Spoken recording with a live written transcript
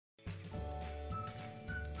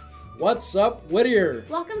What's up, Whittier?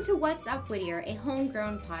 Welcome to What's Up, Whittier, a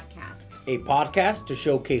homegrown podcast. A podcast to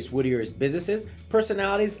showcase Whittier's businesses,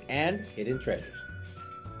 personalities, and hidden treasures.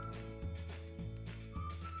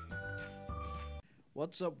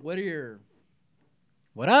 What's up, Whittier?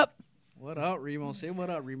 What up? What up, Remo? Say what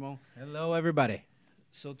up, Remo. Hello, everybody.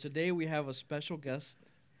 So today we have a special guest,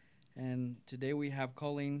 and today we have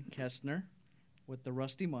Colleen Kestner with the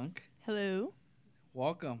Rusty Monk. Hello.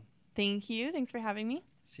 Welcome. Thank you. Thanks for having me.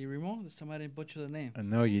 See, Remo, this time I didn't butcher the name.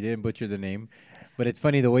 No, you didn't butcher the name, but it's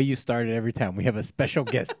funny the way you started every time. We have a special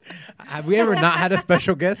guest. Have we ever not had a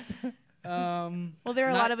special guest? Well, there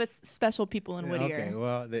are a lot of us special people in Whittier. Okay,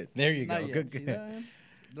 well, there you go. Not yet. Good. See that?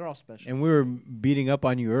 They're all special. And we were beating up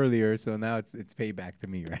on you earlier, so now it's payback to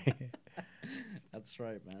me, right? That's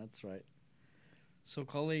right, man. That's right. So,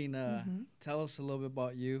 Colleen, tell us a little bit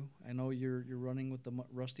about you. I know you're running with the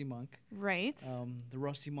Rusty Monk. Right. The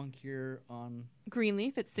Rusty Monk here on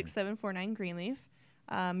Greenleaf. It's 6749 Greenleaf.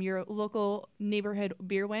 Your local neighborhood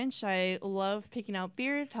beer wench. I love picking out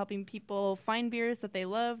beers, helping people find beers that they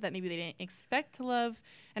love that maybe they didn't expect to love.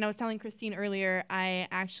 And I was telling Christine earlier, I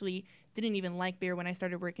actually didn't even like beer when I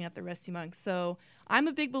started working at the Rusty Monk. So I'm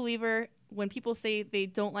a big believer when people say they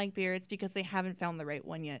don't like beer, it's because they haven't found the right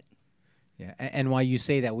one yet. Yeah, and while you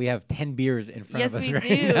say that, we have 10 beers in front of us Yes, right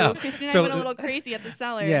we do. now. Christine and I went a little crazy at the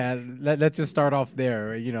cellar. Yeah, let's just start off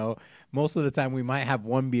there. You know, most of the time we might have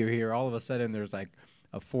one beer here. All of a sudden there's like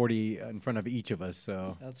a 40 in front of each of us.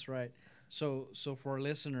 So That's right. So for our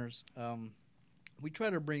listeners, we try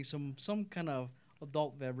to bring some kind of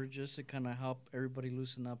adult beverages to kind of help everybody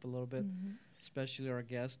loosen up a little bit, especially our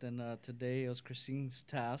guest. And today it was Christine's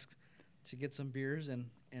task to get some beers, and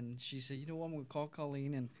she said, you know what, I'm going to call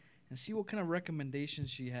Colleen and see what kind of recommendations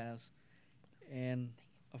she has. And,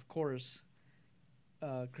 of course,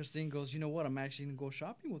 Christine goes, you know what, I'm actually going to go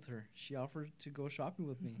shopping with her. She offered to go shopping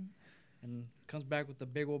with me and comes back with a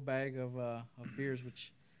big old bag of beers,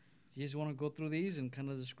 which you guys want to go through these and kind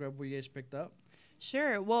of describe what you guys picked up?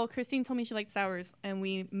 Sure. Well, Christine told me she liked sours, and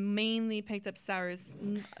we mainly picked up sours.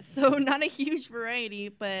 So not a huge variety,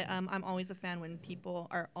 but I'm always a fan when people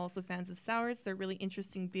are also fans of sours. They're really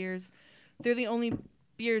interesting beers. They're the only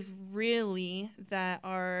beers really that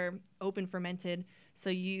are open fermented.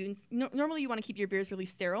 So normally you want to keep your beers really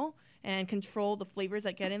sterile and control the flavors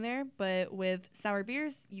that get in there. But with sour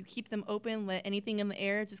beers, you keep them open, let anything in the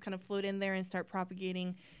air just kind of float in there and start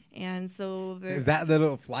propagating. And so is that the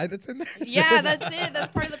little fly that's in there? Yeah, that's it.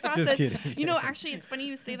 That's part of the process. Just kidding. You know, actually, it's funny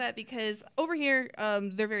you say that because over here,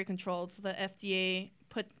 they're very controlled. The FDA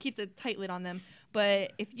keeps a tight lid on them.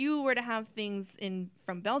 But if you were to have things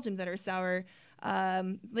from Belgium that are sour,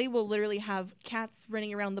 they will literally have cats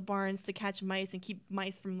running around the barns to catch mice and keep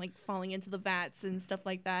mice from like falling into the vats and stuff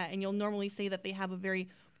like that. And you'll normally say that they have a very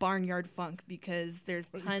barnyard funk because there's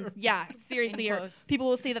tons. Yeah, seriously. Or people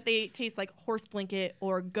will say that they taste like horse blanket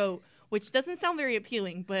or goat, which doesn't sound very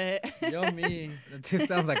appealing, but Yummy. It just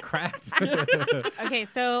sounds like crap. Okay,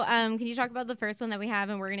 so can you talk about the first one that we have,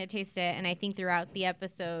 and we're going to taste it, and I think throughout the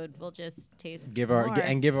episode we'll just taste give more.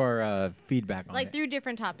 our feedback on like it. through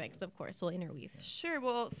different topics, of course, we'll interweave. Sure.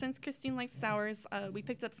 Well, since Christine likes sours, we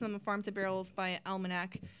picked up some Farm to Barrels by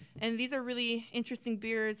Almanac. And these are really interesting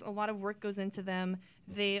beers. A lot of work goes into them.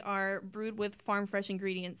 They are brewed with farm fresh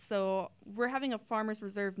ingredients. So we're having a Farmer's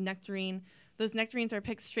Reserve nectarine. Those nectarines are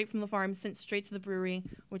picked straight from the farm, sent straight to the brewery,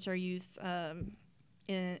 which are used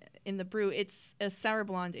in the brew. It's a sour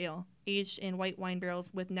blonde ale, aged in white wine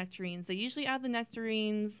barrels with nectarines. They usually add the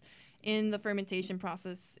nectarines in the fermentation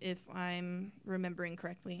process, if I'm remembering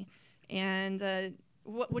correctly. And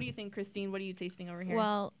what do you think, Christine? What are you tasting over here?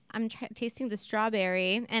 Well, I'm tasting the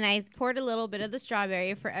strawberry, and I poured a little bit of the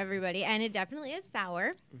strawberry for everybody, and it definitely is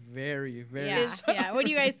sour. Very, very. Yeah. What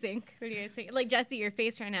do you guys think? Like, Jesse, your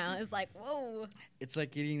face right now is like, whoa. It's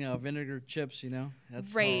like eating vinegar chips, you know?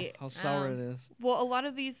 That's Right. how sour it is. Well, a lot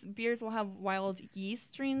of these beers will have wild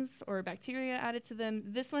yeast strains or bacteria added to them.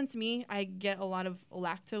 This one, to me, I get a lot of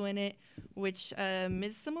lacto in it, which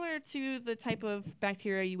is similar to the type of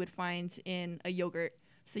bacteria you would find in a yogurt.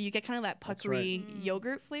 So you get kind of that puckery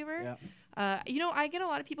yogurt flavor. Yeah. I get a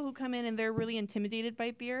lot of people who come in and they're really intimidated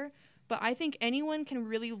by beer, but I think anyone can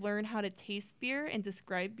really learn how to taste beer and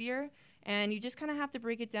describe beer. And you just kind of have to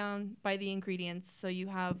break it down by the ingredients. So you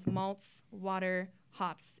have malts, water,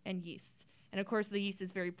 hops, and yeast. And, of course, the yeast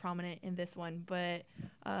is very prominent in this one. But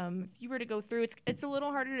if you were to go through, it's a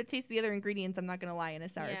little harder to taste the other ingredients, I'm not going to lie, in a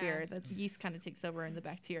sour beer. The yeast kind of takes over in the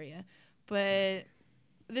bacteria. But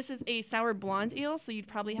this is a sour blonde ale, so you'd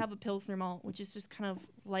probably have a Pilsner malt, which is just kind of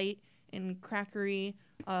light and crackery,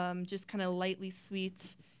 just kind of lightly sweet.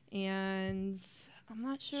 And I'm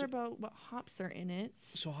not sure So- about what hops are in it.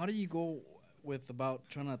 So how do you go with about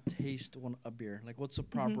trying to taste a beer? Like, what's the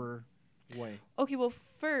Mm-hmm. proper way? Okay, well,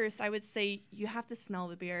 first I would say you have to smell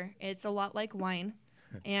the beer. It's a lot like wine,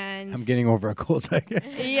 and I'm getting over a cold. So I don't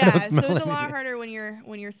yeah, so smell it's a lot anything. harder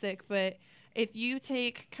when you're sick. But if you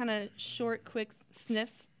take kind of short, quick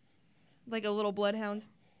sniffs, like a little bloodhound,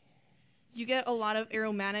 you get a lot of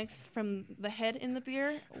aromatics from the head in the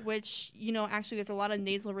beer, which, actually there's a lot of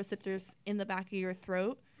nasal receptors in the back of your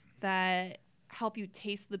throat that help you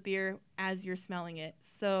taste the beer as you're smelling it.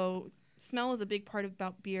 So smell is a big part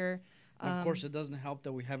about beer. Of course, it doesn't help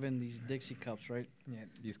that we have in these Dixie cups, right? Yeah,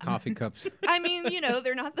 these coffee cups. I mean,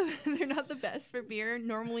 they're not the best for beer.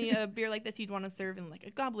 Normally, a beer like this you'd want to serve in like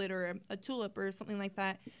a goblet or a tulip or something like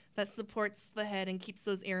that supports the head and keeps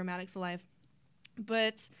those aromatics alive.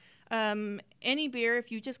 But any beer,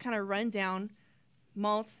 if you just kind of run down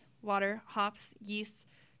malt, water, hops, yeast,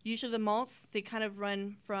 usually the malts, they kind of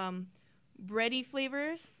run from bready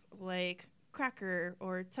flavors like cracker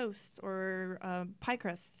or toast or pie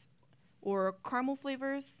crust, or caramel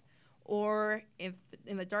flavors, or if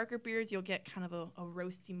in the darker beers you'll get kind of a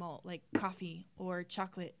roasty malt like coffee or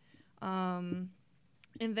chocolate. And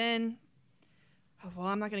then,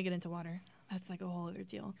 I'm not gonna get into water. That's like a whole other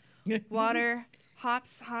deal. Water,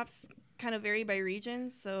 hops kind of vary by region.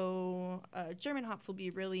 So German hops will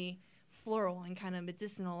be really floral and kind of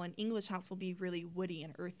medicinal, and English hops will be really woody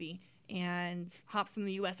and earthy. And hops from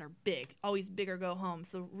the U.S. are big, always big or go home.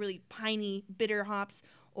 So really piney, bitter hops,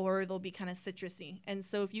 or they'll be kind of citrusy. And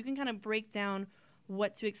so if you can kind of break down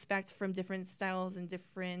what to expect from different styles and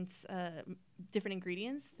different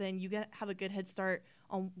ingredients, then you have a good head start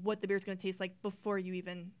on what the beer is going to taste like before you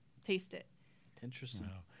even taste it. Interesting.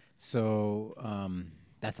 So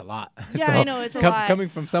that's a lot. Yeah, So I know, it's a lot. Coming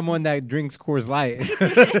from someone that drinks Coors Light,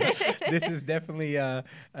 this is definitely an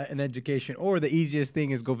education. Or the easiest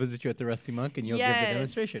thing is go visit you at the Rusty Monk and you'll give the Yes.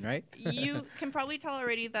 demonstration, right? You can probably tell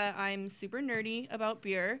already that I'm super nerdy about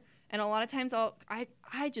beer, and a lot of times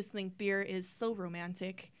I just think beer is so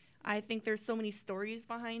romantic. I think there's so many stories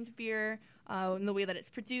behind beer, and the way that it's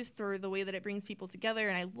produced or the way that it brings people together.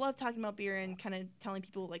 And I love talking about beer and kind of telling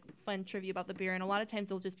people like fun trivia about the beer. And a lot of times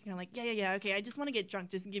they'll just be kind of like, yeah, okay, I just want to get drunk,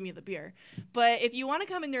 just give me the beer. But if you want to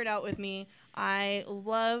come and nerd out with me, I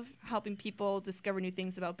love helping people discover new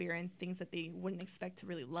things about beer and things that they wouldn't expect to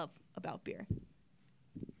really love about beer.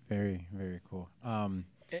 Very, very cool.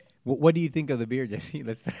 What do you think of the beer, Jesse?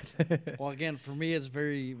 Let's start. Well, again, for me, it's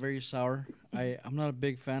very, very sour. I'm not a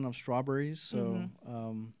big fan of strawberries, so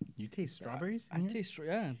You taste strawberries? I taste.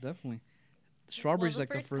 Yeah, definitely. Strawberries well,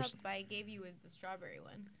 like the first. cup I gave you was the strawberry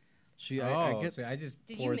one. So I get. so I just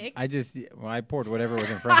Did you poured. mix? I poured whatever was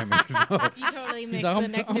in front of me. So. You totally mixed I'm, the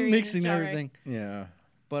nectarine I'm and mixing strawberry. everything. Yeah.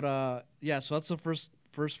 But yeah, so that's the first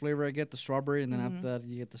flavor I get, the strawberry, and then after that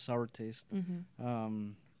you get the sour taste.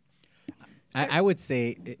 I would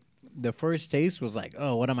say the first taste was like,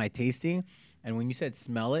 oh, what am I tasting? And when you said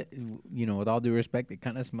smell it, with all due respect, it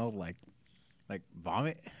kind of smelled like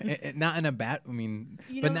vomit. Not in a bad,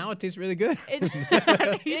 but now it tastes really good.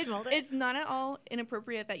 It's not at all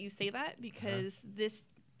inappropriate that you say that, because this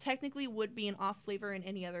technically would be an off flavor in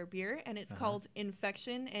any other beer, and it's called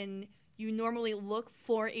infection, and you normally look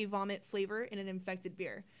for a vomit flavor in an infected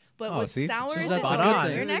beer. But with see, sours, so it's that's spot a good on.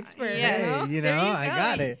 thing. You're an expert. Yeah, Hey, there I go.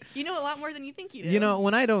 got it. You know a lot more than you think you do.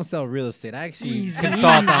 When I don't sell real estate, I actually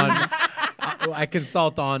consult on. I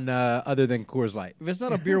consult on other than Coors Light. If it's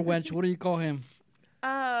not a beer wench, what do you call him?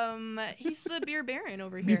 He's the beer baron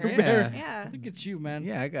over here. Beer baron. Yeah. Look at you, man.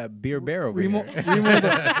 Yeah, I got beer bear over Remo, here.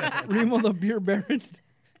 Remo the beer baron.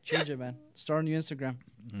 Change it, man. Start on your Instagram,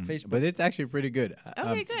 Facebook. But it's actually pretty good.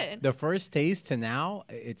 Okay, good. The first taste to now,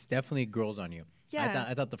 it's definitely grows on you. Yeah.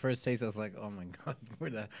 I thought the first taste, I was like, oh my god,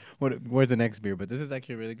 where's the next beer? But this is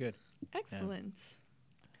actually really good. Excellent.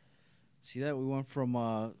 See that we went from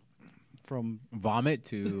Vomit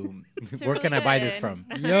to To where really can I buy this good. from?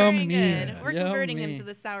 Yummy. Very good. We're converting him Yummy. to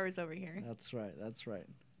the sours over here. That's right. That's right.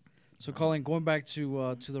 So, Colin, going back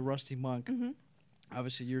to the Rusty Monk,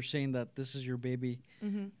 obviously you're saying that this is your baby.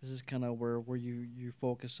 This is kind of where you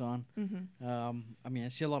focus on. I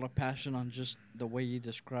see a lot of passion on just the way you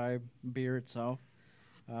describe beer itself.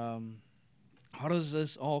 How does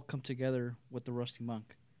this all come together with the Rusty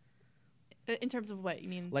Monk? In terms of what you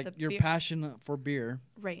mean? Like the your beer? passion for beer,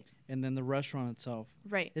 Right. and then the restaurant itself.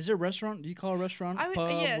 Right. Is it a restaurant? Do you call it a restaurant? I would, Pub?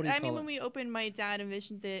 yeah, What do you I mean, call when it? we opened, my dad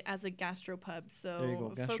envisioned it as a gastropub. There you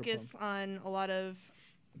go, So focus on a lot of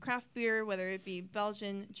craft beer, whether it be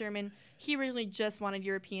Belgian, German. He originally just wanted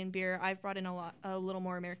European beer. I've brought in a little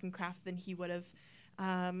more American craft than he would have,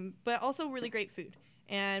 but also really great food.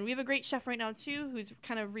 And we have a great chef right now too, who's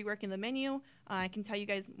kind of reworking the menu. I can tell you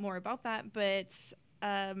guys more about that. But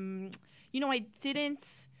I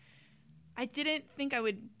didn't think I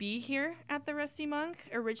would be here at the Rusty Monk.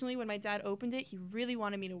 Originally, when my dad opened it, he really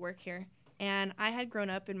wanted me to work here. And I had grown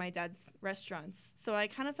up in my dad's restaurants. So I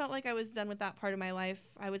kind of felt like I was done with that part of my life.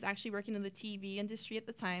 I was actually working in the TV industry at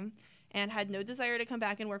the time and had no desire to come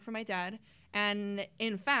back and work for my dad. And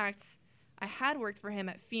in fact, I had worked for him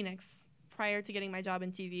at Phoenix prior to getting my job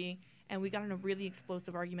in TV. And we got in a really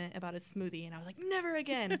explosive argument about a smoothie. And I was like, never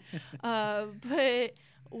again. But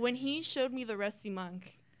when he showed me the Rusty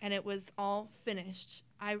Monk, and it was all finished,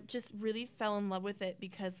 I just really fell in love with it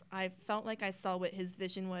because I felt like I saw what his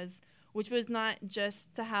vision was, which was not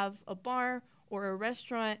just to have a bar or a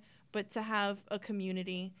restaurant, but to have a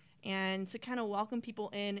community and to kind of welcome people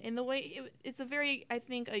in the way it's a very, I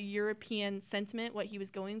think, a European sentiment. What he was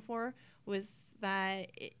going for was that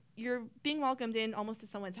you're being welcomed in almost to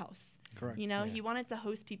someone's house. Correct. You know, he wanted to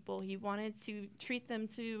host people. He wanted to treat them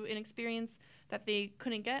to an experience that they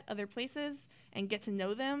couldn't get other places and get to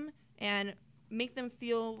know them and make them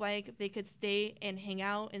feel like they could stay and hang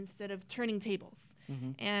out instead of turning tables.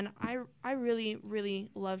 Mm-hmm. And I really, really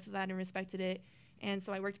loved that and respected it. And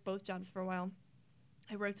so I worked both jobs for a while.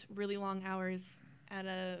 I worked really long hours at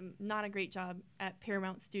not a great job at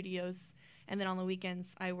Paramount Studios. And then on the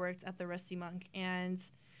weekends, I worked at the Rusty Monk and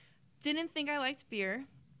didn't think I liked beer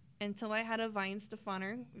until I had a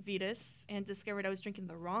Weihenstephaner Vitus and discovered I was drinking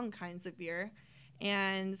the wrong kinds of beer.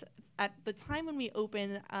 And at the time when we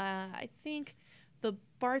opened, I think the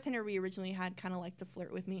bartender we originally had kind of liked to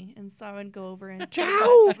flirt with me. And so I would go over and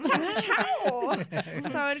Ciao! Ciao!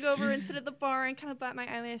 So I would go over and sit at the bar and kind of bat my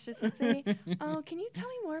eyelashes and say, oh, can you tell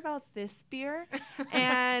me more about this beer?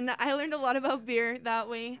 And I learned a lot about beer that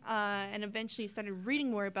way and eventually started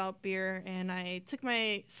reading more about beer. And I took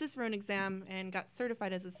my Cicerone exam and got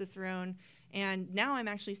certified as a Cicerone. And now I'm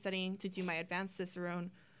actually studying to do my advanced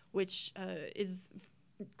Cicerone, which is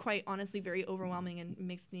quite honestly very overwhelming and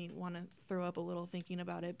makes me want to throw up a little thinking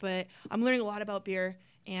about it. But I'm learning a lot about beer,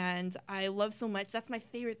 and I love so much. That's my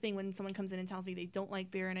favorite thing when someone comes in and tells me they don't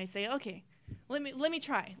like beer, and I say, okay, let me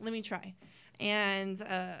try. And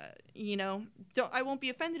I won't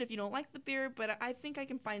be offended if you don't like the beer, but I think I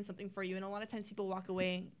can find something for you. And a lot of times people walk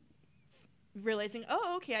away realizing,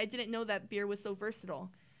 oh, okay, I didn't know that beer was so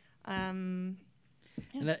versatile. And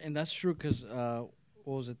that's true because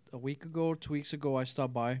what was it, a week ago or 2 weeks ago, I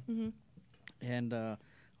stopped by, Mm-hmm. and I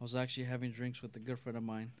was actually having drinks with a good friend of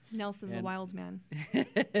mine. Nelson, the And- wild man.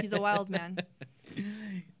 He's a wild man.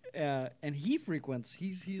 And he frequents.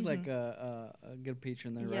 He's Mhm. like a good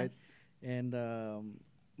patron there, right? Yes. And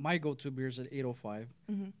my go-to beer is at 805.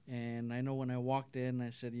 Mm-hmm. And I know when I walked in, I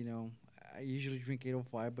said, I usually drink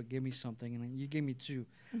 805, but give me something. And you gave me two.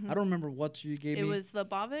 Mhm. I don't remember what two you gave It me. was the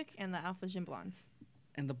Bavic and the Alpha Gin Blonde.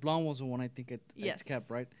 And the blonde was the one I think it Yes. kept,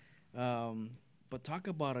 right? But talk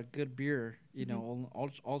about a good beer,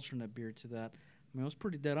 alternate beer to that. I mean, it was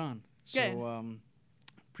pretty dead on. Good. So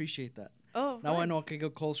appreciate that. Oh, Now I know I can go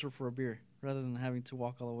closer for a beer rather than having to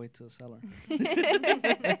walk all the way to the cellar.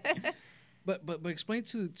 But explain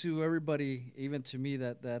to everybody, even to me,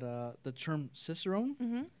 that the term Cicerone,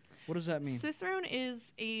 Mm-hmm. what does that mean? Cicerone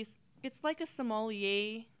is it's like a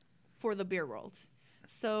sommelier for the beer world.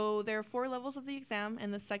 So there are 4 levels of the exam,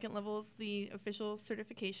 and the second level is the official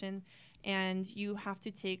certification. And you have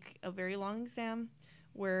to take a very long exam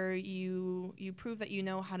where you prove that you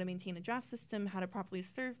know how to maintain a draft system, how to properly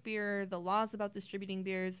serve beer, the laws about distributing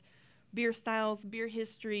beers, beer styles, beer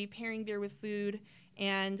history, pairing beer with food.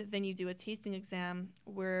 And then you do a tasting exam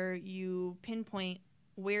where you pinpoint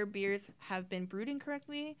where beers have been brewed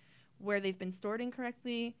incorrectly, where they've been stored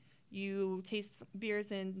incorrectly. You taste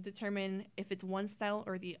beers and determine if it's one style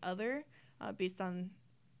or the other based on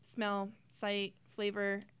smell, sight,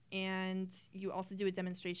 flavor, and you also do a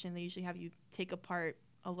demonstration. They usually have you take apart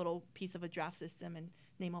a little piece of a draft system and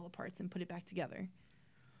name all the parts and put it back together.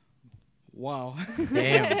 Wow.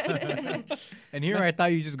 Damn. And here I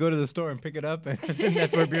thought you just go to the store and pick it up, and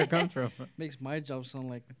that's where beer comes from. Makes my job sound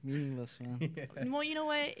like meaningless, man. Well, you know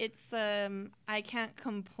what? It's I can't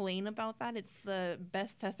complain about that. It's the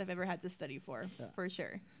best test I've ever had to study for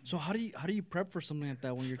sure. So how do you prep for something like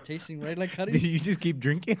that when you're tasting, right? Like how do Do you? you just keep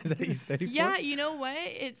drinking? Is that what you study Yeah, for? you know what?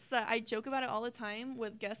 It's I joke about it all the time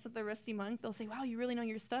with guests at the Rusty Monk. They'll say, "Wow, you really know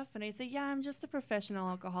your stuff," and I say, "Yeah, I'm just a professional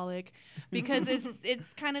alcoholic," because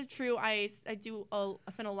it's kind of true. I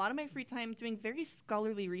spend a lot of my free time doing very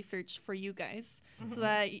scholarly research for you guys, so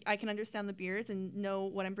that I can understand the beers and know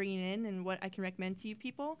what I'm bringing in and what I can recommend to you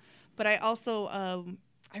people. But I also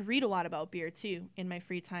I read a lot about beer too in my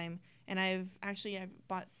free time. And I've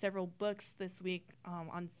bought several books this week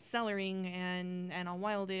on cellaring and on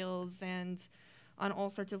wild ales and on all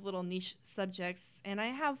sorts of little niche subjects. And I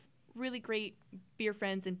have really great beer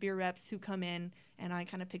friends and beer reps who come in, and I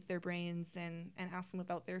kind of pick their brains and ask them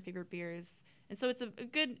about their favorite beers. And so it's a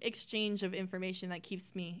good exchange of information that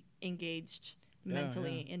keeps me engaged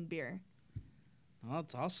mentally in beer. Oh,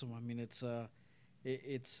 that's awesome. I mean, it's one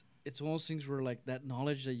of those things where like that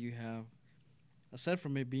knowledge that you have, aside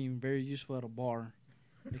from it being very useful at a bar,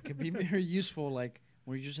 it can be very useful like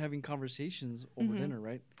when you're just having conversations over dinner,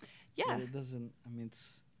 right? Yeah. But it doesn't. I mean,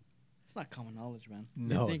 it's not common knowledge, man.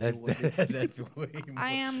 No, You'd think it would be. that's way more.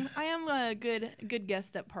 I am a good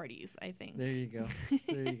guest at parties, I think. There you go.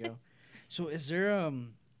 There you go. So is there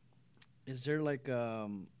like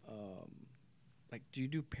do you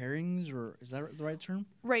do pairings, or is that the right term?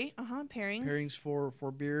 Right, pairings. Pairings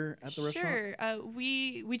for beer at the restaurant? Sure.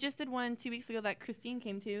 We just did one 2 weeks ago that Christine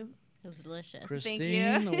came to. It was delicious. Christine,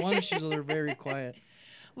 you. no wonder she's over very quiet.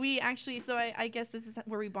 We actually, so I guess this is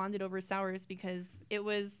where we bonded over sours, because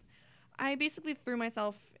I basically threw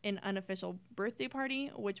myself an unofficial birthday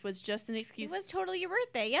party, which was just an excuse. It was totally your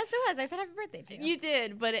birthday. Yes, it was. I said happy birthday to you. You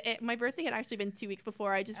did, but my birthday had actually been 2 weeks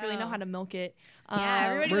before. I just really know how to milk it. Yeah,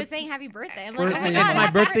 everybody was saying happy birthday. I'm First like, oh my thing, God, it's my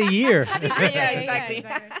happy birthday year. Happy birthday. Yeah, exactly.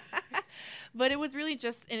 exactly. But it was really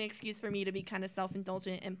just an excuse for me to be kind of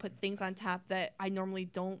self-indulgent and put things on tap that I normally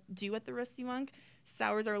don't do at the Rusty Monk.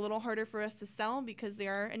 Sours are a little harder for us to sell because they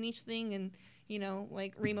are a niche thing, and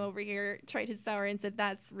like Remo over here tried his sour and said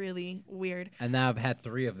that's really weird. And now I've had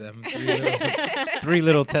 3 of them, 3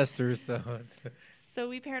 little testers. So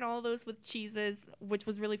we paired all of those with cheeses, which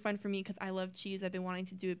was really fun for me because I love cheese. I've been wanting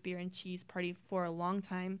to do a beer and cheese party for a long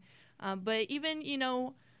time. But even,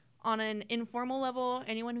 on an informal level,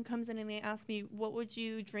 anyone who comes in and they ask me, what would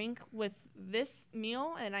you drink with this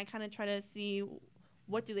meal? And I kind of try to see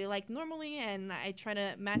what do they like normally, and I try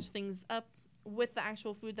to match things up with the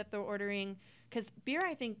actual food that they're ordering. Because beer,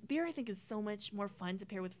 I think is so much more fun to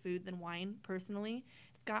pair with food than wine, personally.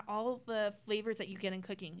 It's got all of the flavors that you get in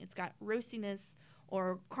cooking. It's got roastiness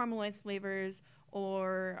or caramelized flavors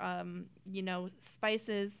or,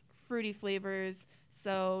 spices, fruity flavors.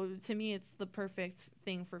 So to me, it's the perfect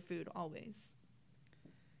thing for food always.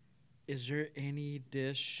 Is there any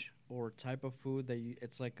dish or type of food that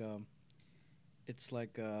it's like a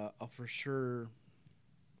for sure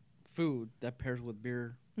food that pairs with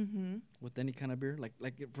beer, with any kind of beer?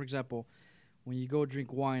 Like for example, when you go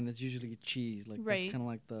drink wine, it's usually cheese. Like right. That's kind of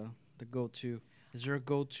like the go-to. Is there a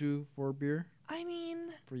go-to for beer? I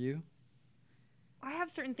mean, for you, I have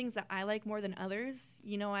certain things that I like more than others.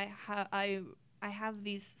 I have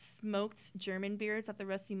these smoked German beers at the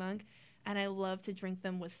Rusty Monk, and I love to drink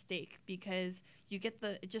them with steak because you get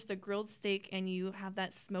just a grilled steak and you have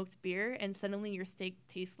that smoked beer, and suddenly your steak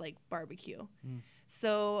tastes like barbecue.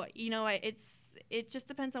 So it just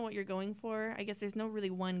depends on what you're going for. I guess there's no really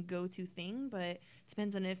one go-to thing, but it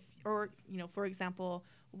depends on for example,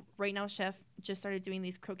 right now Chef just started doing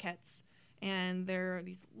these croquettes. And they're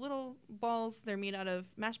these little balls. They're made out of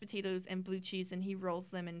mashed potatoes and blue cheese, and he rolls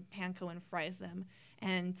them in panko and fries them.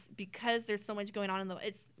 And because there's so much going on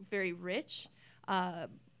it's very rich.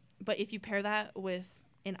 But if you pair that with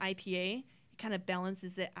an IPA, it kind of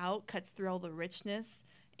balances it out, cuts through all the richness.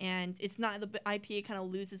 And it's not, the IPA kind of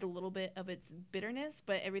loses a little bit of its bitterness,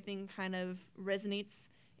 but everything kind of resonates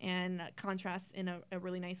and contrasts in a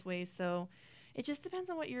really nice way. So it just depends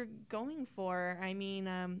on what you're going for. I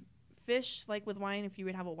mean, fish, like with wine, if you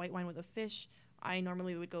would have a white wine with a fish, I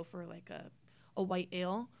normally would go for like a white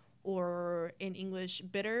ale or an English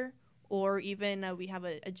bitter, or even we have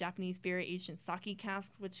a Japanese beer aged in sake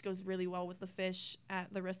casks, which goes really well with the fish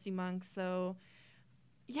at the Rusty Monk. So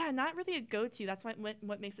yeah, not really a go-to. That's what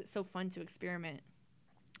makes it so fun to experiment.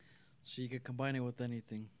 So you could combine it with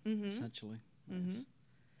anything, essentially. Nice.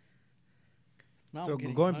 Now So I'm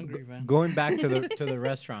getting going hungry, man. going back to the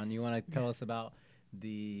restaurant, you want to tell us about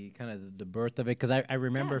the kind of the birth of it? Because I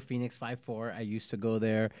remember Phoenix 5-4. I used to go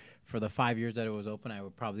there for the 5 years that it was open. I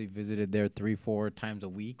would probably visited there 3-4 times a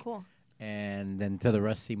week. Cool. And then to the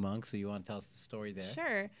Rusty Monk. So you want to tell us the story there?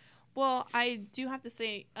 Sure. Well, I do have to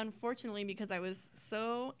say, unfortunately, because I was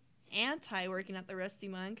so anti working at the Rusty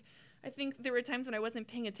Monk, I think there were times when I wasn't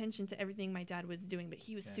paying attention to everything my dad was doing, but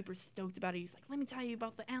he was super stoked about it. He's like, let me tell you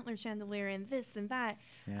about the antler chandelier and this and that.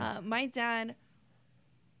 Yeah. My dad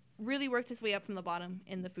really worked his way up from the bottom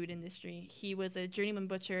in the food industry. He was a journeyman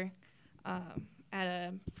butcher at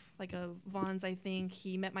a Vaughn's, I think.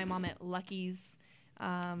 He met my mom at Lucky's.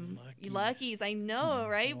 Lucky's, I know,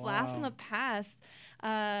 right? Wow. Blast from the past.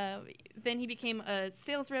 Then he became a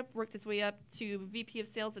sales rep, worked his way up to VP of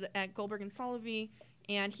sales at Goldberg and Solovey,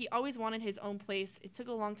 And he always wanted his own place. It took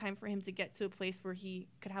a long time for him to get to a place where he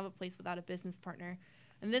could have a place without a business partner.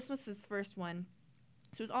 And this was his first one.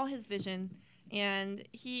 So it was all his vision. And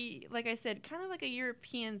he, like I said, kind of like a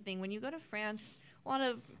European thing. When you go to France, a lot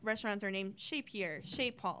of restaurants are named Chez Pierre,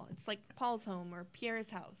 Chez Paul. It's like Paul's home or Pierre's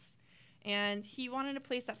house. And he wanted a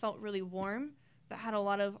place that felt really warm, that had a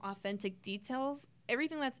lot of authentic details.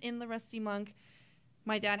 Everything that's in the Rusty Monk,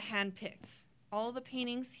 my dad handpicked. All of the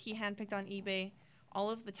paintings he handpicked on eBay. All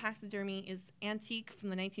of the taxidermy is antique from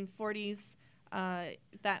the 1940s.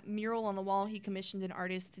 That mural on the wall he commissioned an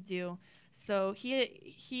artist to do. So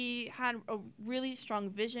he had a really strong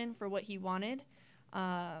vision for what he wanted.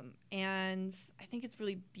 And I think it's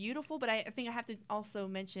really beautiful. But I think I have to also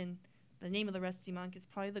mention the name of the Rusty Monk is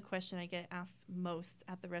probably the question I get asked most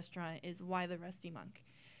at the restaurant is why the Rusty Monk?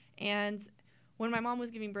 And when my mom was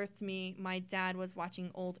giving birth to me, my dad was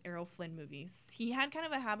watching old Errol Flynn movies. He had kind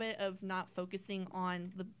of a habit of not focusing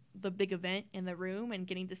on the big event in the room and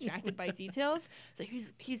getting distracted by details. So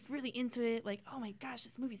he's really into it. Like, oh my gosh,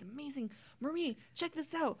 this movie's amazing. Marie, check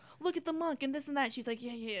this out. Look at the monk and this and that. She's like,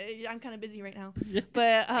 yeah, I'm kind of busy right now. Yeah.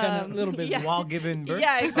 But Kind of a little busy. yeah. While giving birth.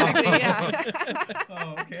 Yeah, exactly. Yeah.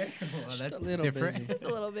 Oh, okay. Well, Just that's a little different. busy. Just a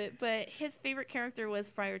little bit. But his favorite character was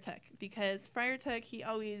Friar Tuck because Friar Tuck, he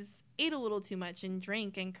always ate a little too much and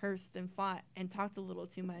drank and cursed and fought and talked a little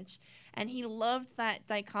too much. And he loved that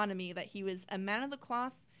dichotomy that he was a man of the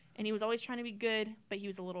cloth and he was always trying to be good, but he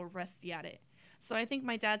was a little rusty at it. So I think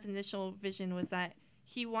my dad's initial vision was that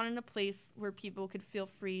he wanted a place where people could feel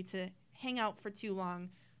free to hang out for too long,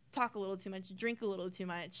 talk a little too much, drink a little too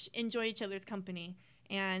much, enjoy each other's company.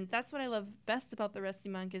 And that's what I love best about the Rusty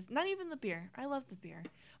Monk is not even the beer. I love the beer.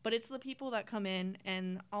 But it's the people that come in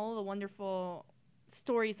and all the wonderful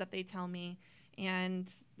stories that they tell me. And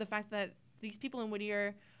the fact that these people in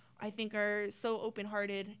Whittier, I think, are so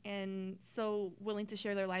open-hearted and so willing to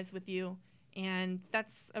share their lives with you. And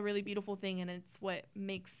that's a really beautiful thing, and it's what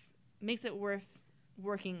makes it worth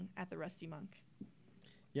working at the Rusty Monk.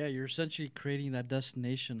 Yeah, you're essentially creating that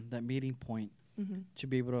destination, that meeting point, to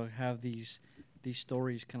be able to have these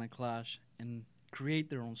stories kind of clash and create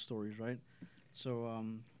their own stories, right? So,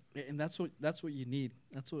 and that's what you need.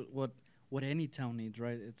 That's what any town needs,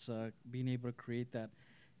 right? It's being able to create that,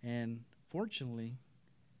 and fortunately,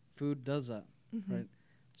 food does that, right?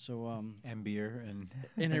 So And beer and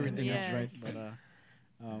everything else, Yes. right?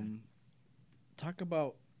 But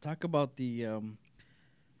talk about the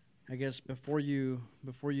I guess before you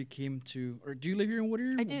came to, or do you live here in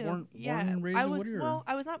Whittier? I do. Born and raised I in was Whittier? well.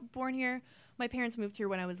 I was not born here. My parents moved here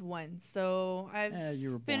when I was 1, so I've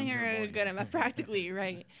You were been born here here, a good amount, practically,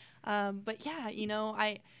 right? But yeah,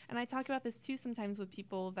 I talk about this too sometimes with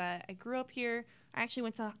people that I grew up here. I actually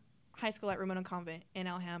went to high school at Ramona Convent in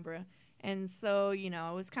Alhambra. And so,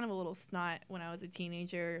 I was kind of a little snot when I was a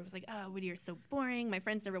teenager. It was like, oh, Whittier's so boring. My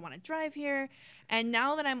friends never want to drive here. And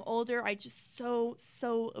now that I'm older, I just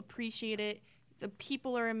so appreciate it. The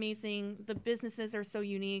people are amazing. The businesses are so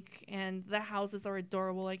unique. And the houses are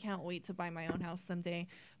adorable. I can't wait to buy my own house someday.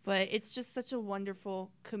 But it's just such a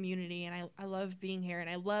wonderful community. And I love being here.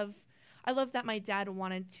 And I love that my dad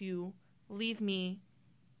wanted to leave me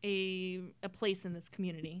a place in this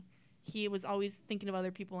community. He was always thinking of other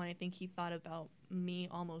people, and I think he thought about me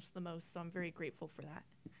almost the most, so I'm very grateful for that.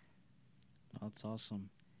 That's awesome.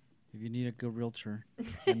 If you need a good realtor,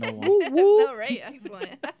 I know one. No, right? Excellent.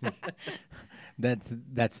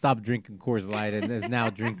 that stopped drinking Coors Light and is now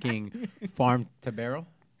drinking Farm to Barrel.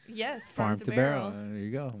 Yes, Farm to Barrel. There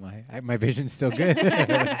you go. My vision's still good.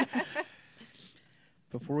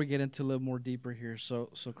 Before we get into a little more deeper here, so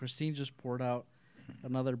Christine just poured out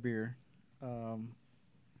another beer.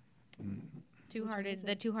 Two-hearted,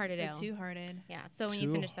 the Two-Hearted The Ale. Two-hearted. Yeah. So when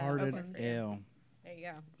you finish that, Two-Hearted open. Ale. There you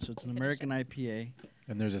go. So it's an Finish American it. IPA.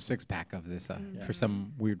 And there's a 6-pack of this Yeah. for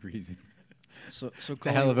some weird reason. So It's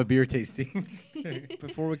a hell of a beer tasting.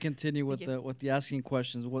 Before we continue with Thank the asking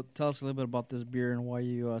questions, tell us a little bit about this beer and why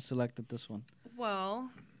you selected this one. Well,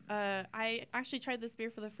 I actually tried this beer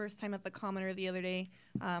for the first time at the Commoner the other day.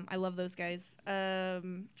 I love those guys.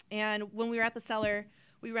 And when we were at the cellar,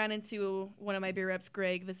 we ran into one of my beer reps,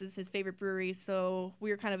 Greg. This is his favorite brewery, so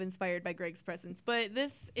we were kind of inspired by Greg's presence. But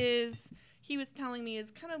this is, he was telling me,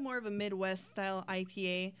 is kind of more of a Midwest-style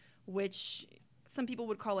IPA, which some people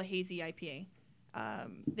would call a hazy IPA.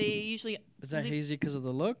 They usually... Is that hazy because of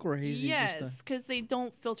the look or hazy? Yes, because they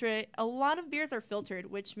don't filter it. A lot of beers are filtered,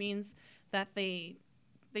 which means that they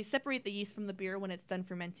separate the yeast from the beer when it's done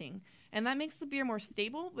fermenting. And that makes the beer more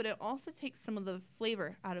stable, but it also takes some of the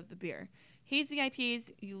flavor out of the beer. Hazy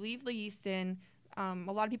IPAs, you leave the yeast in. A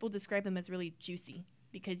lot of people describe them as really juicy.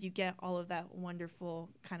 because you get all of that wonderful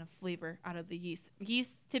kind of flavor out of the yeast.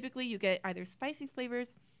 Yeast, typically you get either spicy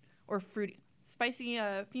flavors or fruity, spicy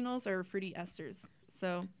phenols or fruity esters.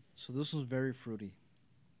 So this was very fruity.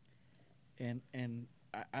 And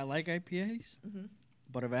I like IPAs,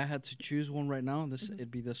 but if I had to choose one right now, it'd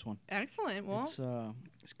be this one. excellent. Well,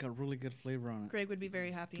 It's got really good flavor on it. Greg would be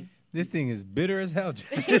very happy. This thing is bitter as hell.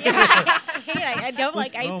 I don't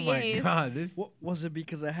like IPAs. Oh my god, this. What was it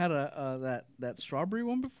because I had that strawberry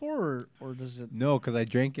one before, or does it? No, because I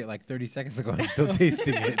drank it like 30 seconds ago. I'm still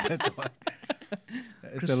tasting it. That's why.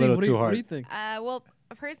 It's Christine, a little what do too you, What hard. do you think? Well,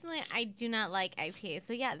 personally, I do not like IPAs.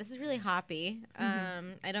 So yeah, this is really hoppy.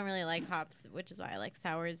 I don't really like hops, which is why I like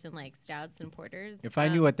sours and like stouts and porters. If I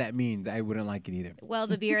knew what that means, I wouldn't like it either. Well,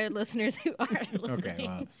 the beer listeners who are listening. Okay,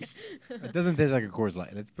 wow. It doesn't taste like a Coors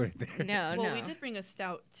Light. Let's put it there. No, Well, no. we did bring a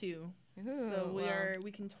stout too, Ooh, so well.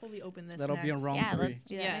 we can totally open this. That'll be on next. round Yeah, 3. let's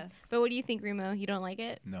do that. Yes. Next. But what do you think, Remo? You don't like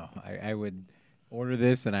it? No, I would order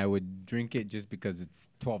this and I would drink it just because it's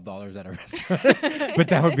 $12 at a restaurant. But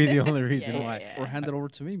that would be the only reason Yeah, why. yeah. Or hand it over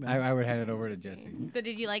to me, man. I would hand it over to Jesse. So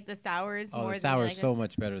did you like the sours Oh, more the than you sour like is so this?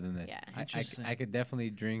 much better than this. Yeah. Interesting. I could definitely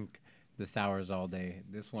drink the sours all day.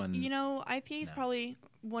 This one. You know, IPA is No. probably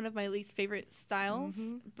one of my least favorite styles,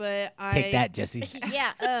 Mhm. but I Take that, Jesse.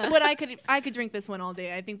 Yeah. But I could drink this one all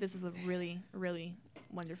day. I think this is a really, really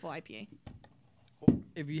wonderful IPA.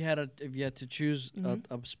 If you had to choose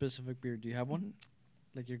a specific beer, do you have one?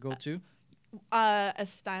 Like your go-to? A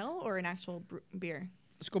style or an actual beer?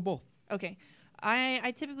 Let's go both. Okay.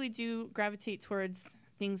 I typically do gravitate towards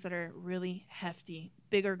things that are really hefty,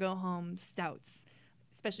 bigger go home stouts,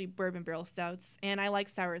 especially bourbon barrel stouts. And I like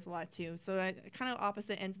sours a lot too. So I kind of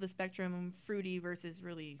opposite ends of the spectrum, fruity versus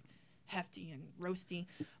really hefty and roasty.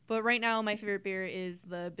 But right now my favorite beer is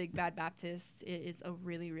the Big Bad Baptist. It is a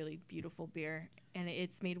really, really beautiful beer. And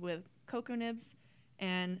it's made with cocoa nibs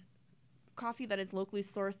and coffee that is locally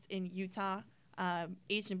sourced in Utah,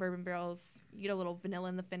 aged in bourbon barrels. You get a little vanilla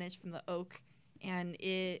in the finish from the oak, and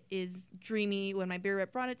it is dreamy. When my beer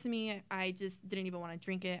rep brought it to me, I just didn't even want to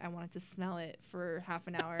drink it. I wanted to smell it for half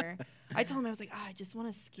an hour. I told him, I was like, I just want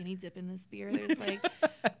a skinny dip in this beer. There's like,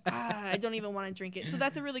 I don't even want to drink it. So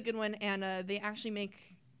that's a really good one, and they actually make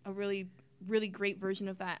a really, really great version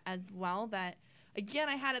of that as well. That again,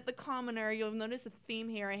 I had at the Commoner. You'll notice a theme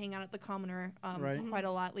here. I hang out at the Commoner Right. quite a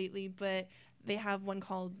lot lately, but they have one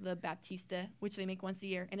called the Baptista, which they make once a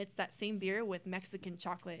year, and it's that same beer with Mexican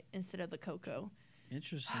chocolate instead of the cocoa,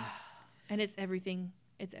 Interesting. and it's everything.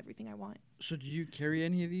 It's everything I want. So do you carry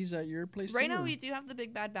any of these at your place? Right too, now, or- we do have the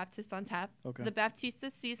Big Bad Baptist on tap. Okay. The Baptista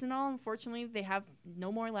seasonal, unfortunately, they have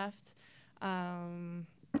no more left.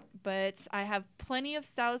 But I have plenty of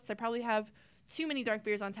stouts. I probably have too many dark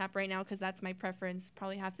beers on tap right now because that's my preference.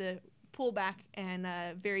 Probably have to pull back and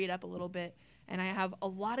vary it up a little bit. And I have a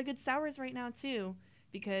lot of good sours right now too,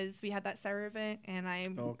 because we had that sour event and I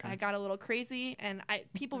got a little crazy. And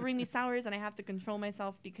people bring me sours and I have to control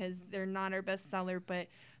myself because they're not our best seller. But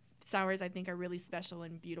sours I think are really special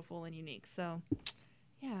and beautiful and unique. So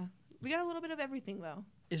yeah, we got a little bit of everything though.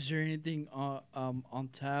 Is there anything on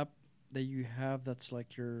tap that you have that's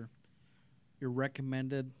like your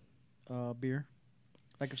recommended beer?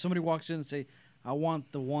 Like if somebody walks in and say, I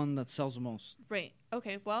want the one that sells the most. Right.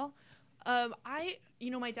 Okay. Well,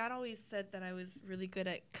 my dad always said that I was really good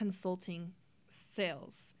at consulting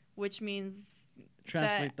sales, which means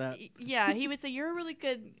Translate that. Yeah, he would say you're a really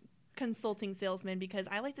good consulting salesman because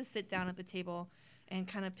I like to sit down at the table and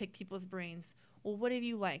kind of pick people's brains. Well, what have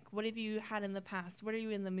you like? What have you had in the past? What are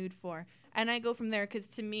you in the mood for? And I go from there because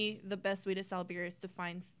to me, the best way to sell beer is to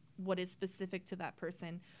find what is specific to that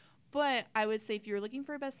person. But I would say if you're looking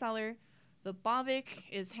for a bestseller, the Bavik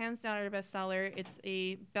is hands down our bestseller. It's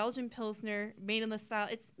a Belgian Pilsner made in the style.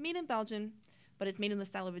 It's made in Belgium, but it's made in the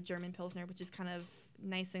style of a German Pilsner, which is kind of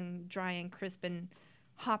nice and dry and crisp and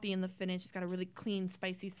hoppy in the finish. It's got a really clean,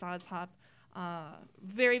 spicy Saaz hop.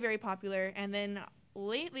 Very, very popular. And then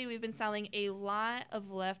lately we've been selling a lot of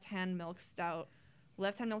left-hand milk stout.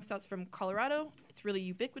 Left-hand milk stout's from Colorado. It's really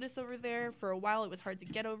ubiquitous over there. For a while, it was hard to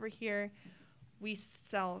get over here. We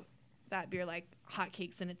sell that beer like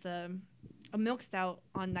hotcakes, and it's a milk stout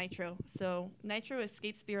on nitro. So nitro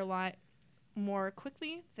escapes beer a lot more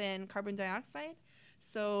quickly than carbon dioxide.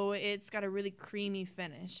 So it's got a really creamy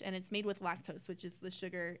finish, and it's made with lactose, which is the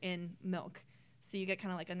sugar in milk. So you get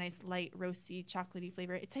kind of like a nice light, roasty, chocolatey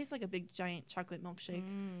flavor. It tastes like a big, giant chocolate milkshake.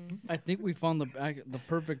 I think we found the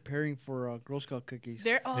perfect pairing for Girl Scout cookies.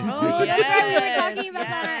 There, Oh, that's right. We were talking about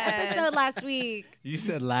that on our yes. episode last week. You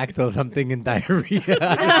said lactose. I'm thinking diarrhea.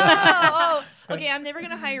 Oh, Okay, I'm never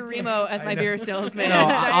gonna hire Remo as my beer salesman. No,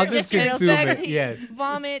 I'll just consume it. Exactly. Yes.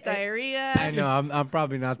 Vomit, diarrhea. I know. I'm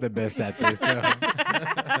probably not the best at this. So.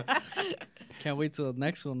 Can't wait till the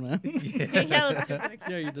next one, man.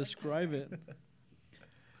 Yeah, you describe it.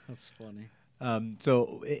 That's funny.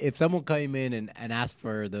 So if someone came in and asked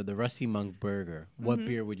for the Rusty Monk burger, what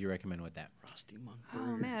beer would you recommend with that? Rusty Monk Oh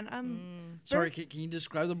burger. man, Sorry, can you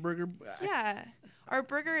describe the burger? yeah. Our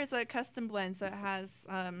burger is a custom blend, so it has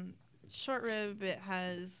short rib, it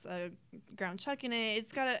has ground chuck in it.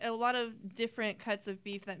 It's got a lot of different cuts of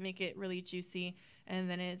beef that make it really juicy. And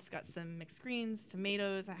then it's got some mixed greens,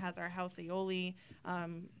 tomatoes. It has our house aioli,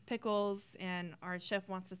 pickles, and our chef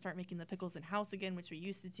wants to start making the pickles in house again, which we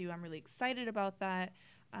used to do. I'm really excited about that.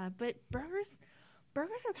 But burgers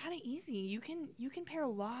are kind of easy. You can pair a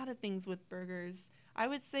lot of things with burgers. I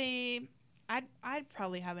would say I'd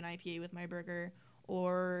probably have an IPA with my burger,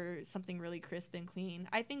 or something really crisp and clean.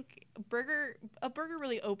 I think a burger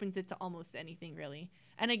really opens it to almost anything, really.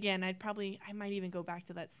 And again, I might even go back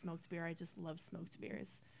to that smoked beer. I just love smoked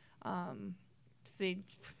beers.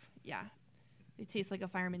 They taste like a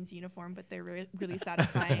fireman's uniform, but they're really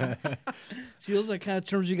satisfying. See, those are the kind of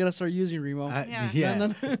terms you gotta start using, Remo. Yeah.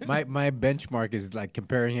 No. My benchmark is like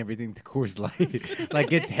comparing everything to Coors Light.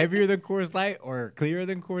 Like it's heavier than Coors Light, or clearer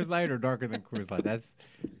than Coors Light, or darker than Coors Light. That's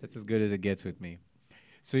as good as it gets with me.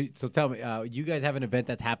 So tell me, you guys have an event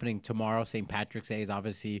that's happening tomorrow. St. Patrick's Day is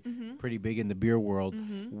obviously pretty big in the beer world.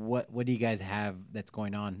 What do you guys have that's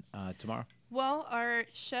going on tomorrow? Well, our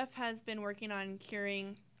chef has been working on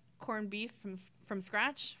curing corned beef from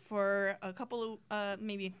scratch for a couple of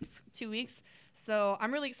maybe 2 weeks. So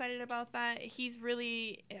I'm really excited about that. He's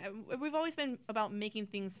really we've always been about making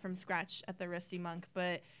things from scratch at the Rusty Monk,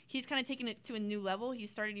 but he's kind of taken it to a new level. He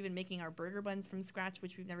started even making our burger buns from scratch,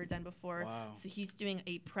 which we've never done before. Wow. So he's doing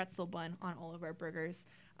a pretzel bun on all of our burgers.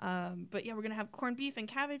 But yeah, we're gonna have corned beef and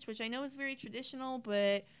cabbage, which I know is very traditional,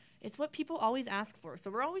 but it's what people always ask for. So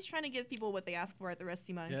we're always trying to give people what they ask for at the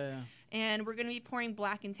Rusty Monk. Yeah. And we're going to be pouring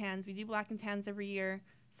black and tans. We do black and tans every year.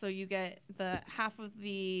 So you get the half of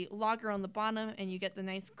the lager on the bottom, and you get the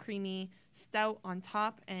nice creamy stout on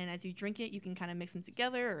top. And as you drink it, you can kind of mix them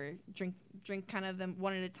together, or drink kind of them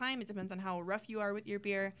one at a time. It depends on how rough you are with your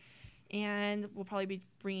beer. And we'll probably be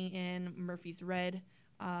bringing in Murphy's Red,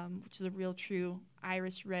 which is a real true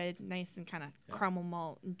Irish red, nice and kind of caramel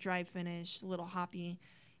malt, dry finish, a little hoppy.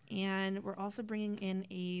 And we're also bringing in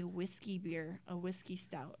a whiskey beer, a whiskey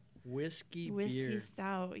stout. Whiskey Whiskey beer.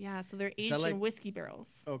 stout, yeah. So they're Is aged that like- in whiskey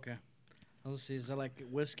barrels. Okay. I'll see. Is that like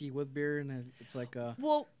whiskey with beer, and it's like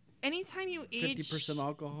Well, anytime you age 50%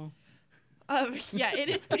 alcohol? yeah, it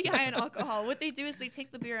is pretty high in alcohol. What they do is they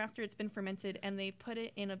take the beer after it's been fermented and they put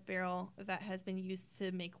it in a barrel that has been used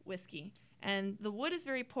to make whiskey. And the wood is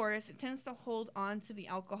very porous. It tends to hold on to the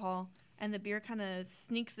alcohol, and the beer kind of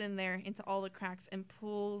sneaks in there into all the cracks and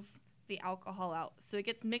pulls the alcohol out. So it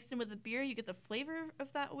gets mixed in with the beer. You get the flavor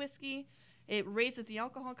of that whiskey. It raises the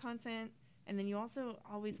alcohol content. And then you also,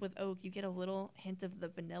 always with oak, you get a little hint of the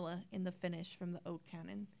vanilla in the finish from the oak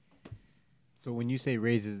tannin. So when you say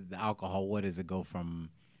raises the alcohol, what does it go from,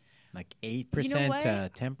 like 8% You know what?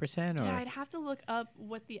 to 10%? Or Yeah, I'd have to look up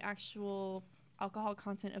what the actual alcohol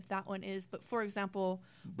content of that one is. But for example,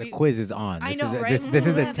 the quiz is on. I This know, is right? this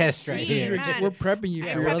is the Mhm. test right This This is here. your, here. Man. we're prepping you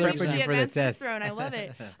Yeah, for we're your other prepping for you exam. for the advanced test. testosterone. I love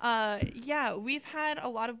it. Yeah, we've had a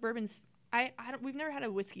lot of bourbons. We've never had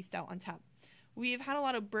a whiskey stout on tap. We've had a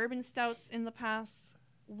lot of bourbon stouts in the past.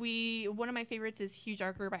 One of my favorites is Huge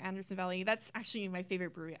Arker by Anderson Valley. That's actually my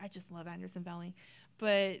favorite brewery. I just love Anderson Valley.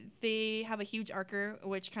 But they have a Huge Arker,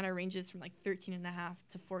 which kind of ranges from like 13.5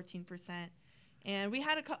 to 14%. And we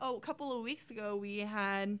had a couple of weeks ago, we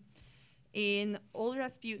had an Old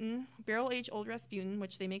Rasputin, barrel-aged Old Rasputin,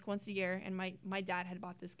 which they make once a year. And my dad had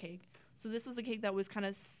bought this keg. So this was a keg that was kind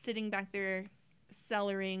of sitting back there,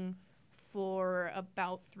 cellaring for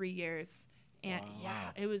about 3 years. And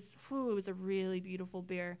Wow. it was a really beautiful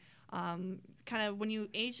beer. Kind of when you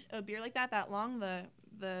age a beer like that long,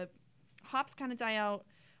 the hops kind of die out.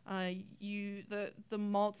 The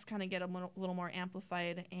malts kind of get a little more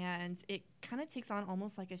amplified, and it kind of takes on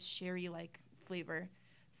almost like a sherry-like flavor.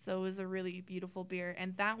 So it was a really beautiful beer.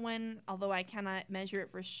 And that one, although I cannot measure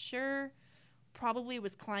it for sure, probably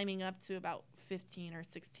was climbing up to about 15 or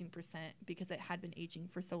 16% because it had been aging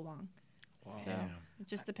for so long. Wow. So it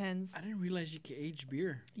just depends. I didn't realize you could age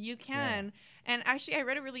beer. You can. And actually, I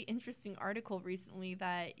read a really interesting article recently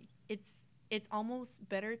that it's almost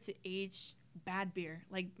better to age bad beer,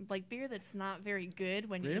 like beer that's not very good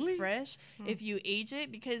when Really? it's fresh, if you age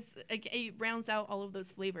it, because it rounds out all of those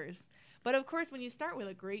flavors. But of course, when you start with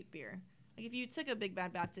a great beer, Like if you took a Big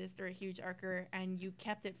Bad Baptist or a huge Archer and you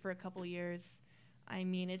kept it for a couple years, I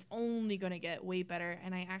mean, it's only going to get way better.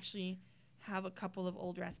 And I actually have a couple of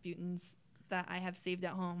old Rasputins that I have saved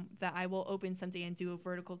at home that I will open someday and do a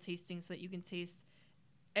vertical tasting so that you can taste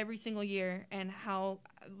every single year and how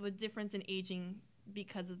the difference in aging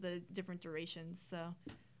because of the different durations. So I'm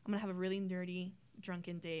going to have a really nerdy,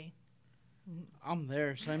 drunken day. I'm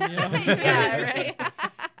there. Sign me up. Yeah, right?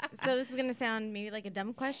 So this is gonna sound maybe like a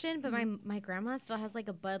dumb question, but my grandma still has like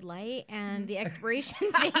a Bud Light and the expiration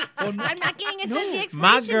date. I'm not kidding. It says the expiration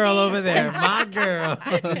My girl date. over there, my girl.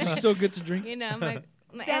 Is it still good to drink? You know, my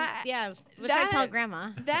That- yeah. What should I tell that-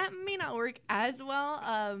 grandma? That may not work as well.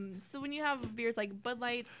 So when you have beers like Bud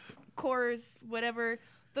Lights, Coors, whatever,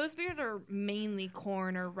 those beers are mainly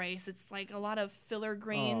corn or rice. It's like a lot of filler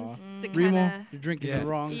grains to Remo, kind you're drinking Yeah. it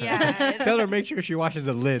wrong. yeah. Tell her make sure she washes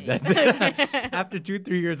the lid. After 2-3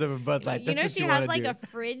 years of a Bud Light, You that's know, what she you has want like to a do.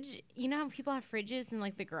 fridge. You know how people have fridges in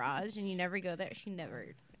like the garage and you never go there? She never.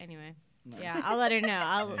 Anyway. Yeah, I'll let her know.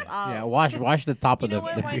 I'll Yeah, wash the top You of know the.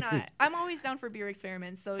 what? Why not? I'm always down for beer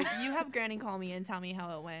experiments. So you have Granny call me and tell me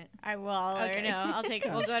how it went. I will. I'll let her Okay. know. We'll Kinda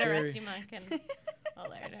go to scary. Rusty Monk and I'll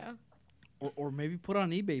let her know. Or maybe put on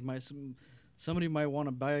eBay. Somebody might want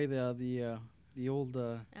to buy the old.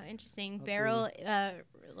 Oh, interesting. I'll Barrel,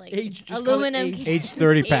 like Age, just call it aluminum. age. Age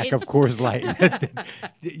 30 pack of Age- Coors Light.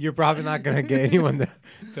 You're probably not gonna get anyone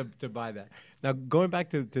to buy that. Now going back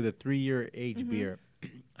to the 3-year age beer,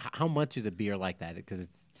 how much is a beer like that? Because it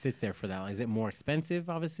sits there for that long. Is it more expensive,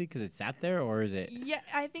 obviously, because it sat there, or is it? Yeah,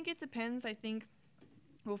 I think it depends. I think,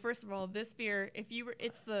 well, first of all, this beer,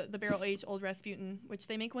 it's the barrel aged Old Rasputin, which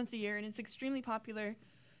they make once a year, and it's extremely popular.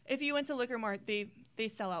 If you went to Liquor Mart, they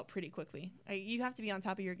sell out pretty quickly. You have to be on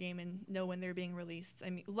top of your game and know when they're being released. I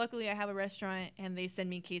mean, luckily I have a restaurant, and they send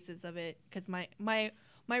me cases of it because my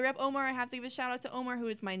rep Omar, I have to give a shout out to Omar, who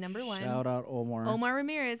is my number one. Shout out Omar. Omar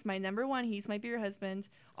Ramirez, my number one. He's my beer husband.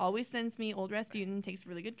 Always sends me Old Rasputin. Takes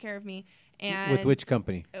really good care of me. And With which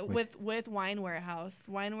company? with Wine Warehouse.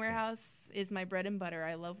 Wine Warehouse is my bread and butter.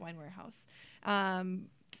 I love Wine Warehouse.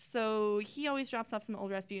 So he always drops off some Old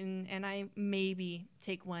Rasputin, and I maybe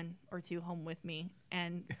take one or two home with me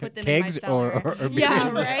and put them Kegs in my cellar. or Yeah,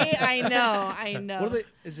 beer? right. I know. What are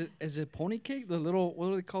they? Is it pony cake? The little. What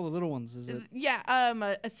do they call the little ones? Is it Yeah,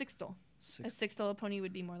 a sixtel. A six? sixtel. A pony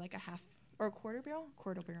would be more like a half or a quarter barrel.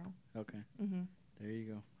 Quarter barrel. Okay, Hmm. there you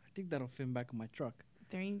go. I think that'll fit in back in my truck.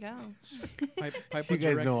 There you go. Pipe You a guys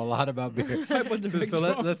direct- know a lot about beer. Pipe a so direct so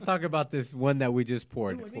draw. let's talk about this one that we just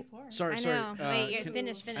poured. Sorry, I sorry. know. Wait, can-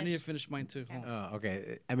 finish. I need to finish mine too. Hold on. Oh,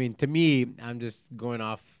 okay. I mean, to me, I'm just going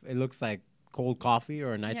off. It looks like cold coffee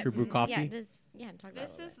or a nitro brew coffee. Yeah, talk about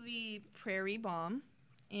This it. is the Prairie Bomb,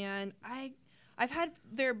 and I've had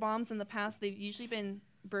their bombs in the past. They've usually been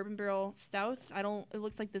bourbon barrel stouts. It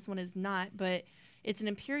looks like this one is not, but it's an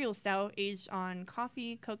imperial stout aged on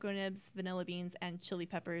coffee, cocoa nibs, vanilla beans, and chili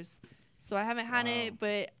peppers. So I haven't had it,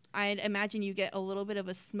 but I'd imagine you get a little bit of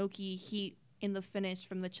a smoky heat in the finish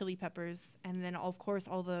from the chili peppers, and then of course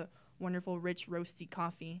all the wonderful rich roasty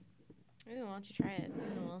coffee. Ooh, why don't you try it?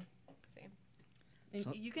 And we'll see. And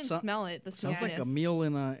So- you can so- smell it. The Sounds like a smokiness. meal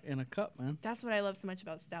in a cup, man. That's what I love so much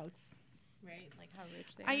about stouts. Right, like how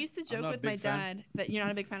rich they I are. used to joke not a with my big fan. dad that you're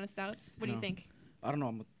not a big fan of stouts. What do you No. think? I don't know.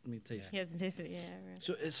 Let me taste. He hasn't tasted it yet.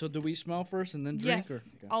 Right. So do we smell first and then drink? Yes, Or?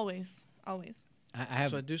 Okay. always, always. I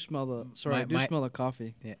have. So I do smell the. Sorry, my- I do my- smell the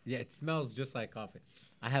coffee. Yeah, it smells just like coffee.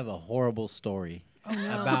 I have a horrible story Oh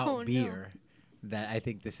no! about Oh, no. beer that I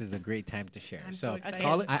think this is a great time to share. I'm so At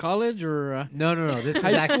excited. college or No. This is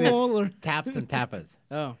high actually school or Taps and Tapas.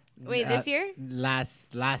 oh. Wait, this year?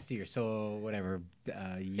 Last year, so whatever.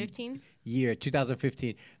 15? Year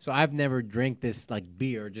 2015. So I've never drank this like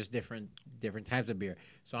beer, just different types of beer.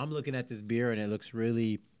 So I'm looking at this beer and it looks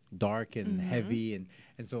really dark and heavy and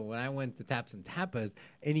so when I went to Taps and Tapas,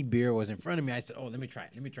 any beer was in front of me. I said, "Oh, let me try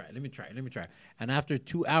it." And after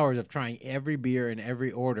 2 hours of trying every beer in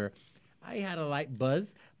every order, I had a light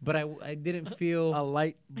buzz, but I didn't feel. A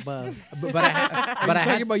light buzz. but I had, But but I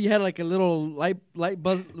talking had. about you had like a little light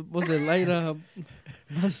buzz. Was it light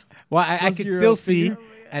buzz? Well, I buzz could your still see, finger?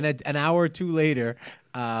 and an hour or two later,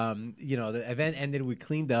 the event ended. We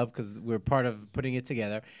cleaned up because we're part of putting it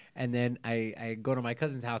together, and then I go to my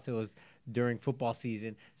cousin's house. It was during football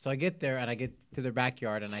season, so I get there and I get to their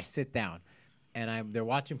backyard and I sit down, and they're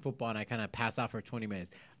watching football, and I kind of pass out for 20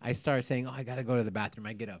 minutes. I start saying, "Oh, I gotta go to the bathroom."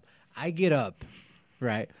 I get up,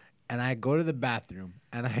 right. And I go to the bathroom,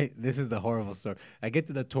 and this is the horrible story. I get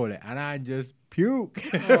to the toilet, and I just puke.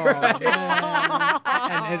 Oh,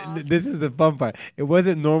 man. and this is the fun part. It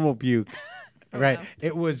wasn't normal puke. right? no.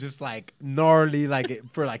 It was just like gnarly, like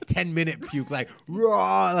for like 10-minute puke, like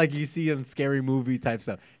raw, like you see in scary movie type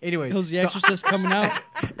stuff. Anyway, It was The Exorcist coming out.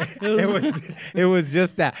 it was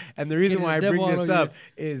just that. And the reason Getting why I the bring devil out this of you. up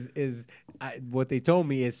is what they told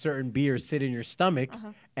me is certain beers sit in your stomach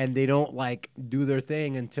and they don't like do their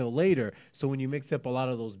thing until later. So when you mix up a lot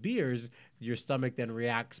of those beers, your stomach then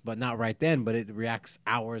reacts, but not right then, but it reacts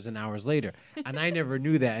hours and hours later. And I never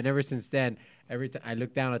knew that. And ever since then, every time I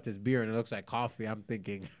look down at this beer and it looks like coffee, I'm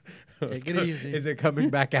thinking, Take it easy. is it coming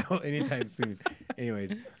back out anytime soon?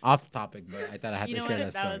 Anyways, off topic, but I thought I had You to know share what?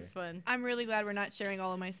 that That story. was fun. I'm really glad we're not sharing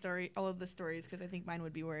all of the stories, because I think mine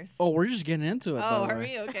would be worse. Oh, we're just getting into it. by Oh, the are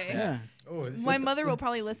way. we? Okay. Yeah. Oh, this My mother will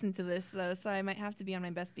probably listen to this though, so I might have to be on my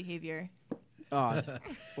best behavior. Oh,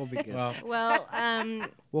 we'll be good. well, Well,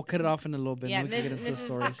 We'll cut it off in a little bit. yeah, and we can get into the Mrs.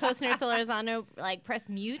 stories. Costner Solorzano, like press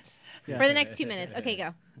mute Yeah. for the next 2 minutes. Okay,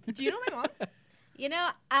 go. Do you know my mom? You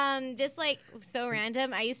know, just like so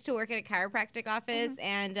random. I used to work at a chiropractic office,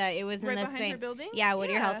 and it was Right in the behind same her building? Yeah,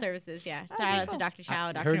 Whittier Yeah. Health Services. Yeah, Oh, shout out cool. to Dr.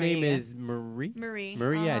 Chow. Dr. her name Noriega. is Marie. Marie.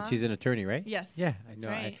 Marie, yeah, Uh-huh. she's an attorney, right? Yes. Yeah, I that's know.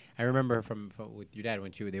 right. I remember her from with your dad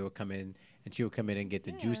when they would come in, and she would come in and get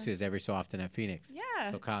the Yeah. juices every so often at Phoenix.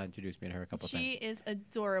 Yeah. So Kyle introduced me to her a couple She times. is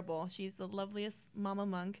adorable. She's the loveliest mama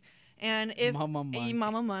monk. And if Mama monk.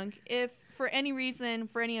 Mama monk, if for any reason,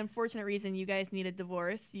 for any unfortunate reason, you guys need a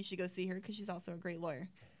divorce, you should go see her because she's also a great lawyer.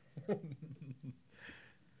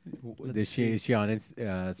 Is she on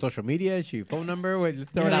social media? Is she phone number? Wait, let's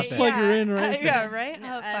throw it Yeah, out just there. plug her in, right? Yeah, right.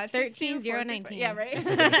 Yeah, 562-465. 13019. Yeah, right.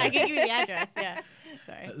 I can give you the address. Yeah.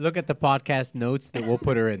 Sorry. Look at the podcast notes that we'll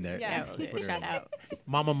put her in there. Yeah. Yeah, we'll do Put it. her Shout in. out.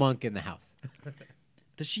 Mama Monk in the house.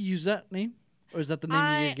 Does she use that name? Or is that the name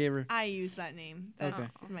you guys gave her? I use that name. That's Okay.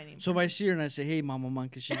 my name. So if I see her and I say, hey, Mama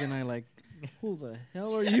Monk, is she going to like, who the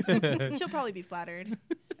hell are you? She'll probably be flattered.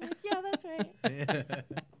 Yeah, that's right.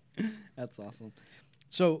 That's awesome.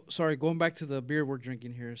 So, sorry, going back to the beer we're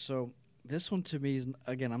drinking here. So, this one to me is,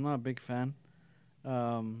 again, I'm not a big fan.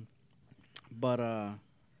 But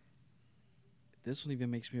this one even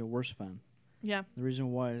makes me a worse fan. Yeah. The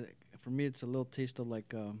reason why, for me, it's a little taste of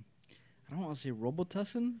like, I don't want to say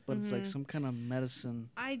Robitussin, but it's like Mhm. some kind of medicine.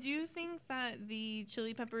 I do think that the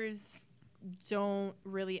chili peppers don't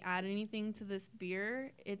really add anything to this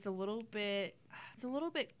beer. It's a little bit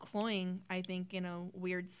cloying, I think, in a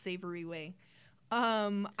weird savory way.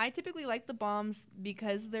 I typically like the bombs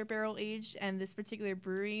because they're barrel aged, and this particular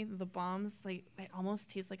brewery, the bombs, like they almost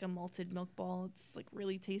taste like a malted milk ball. It's like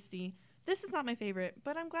really tasty. This is not my favorite,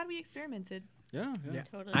 but I'm glad we experimented. Yeah, yeah. Yeah.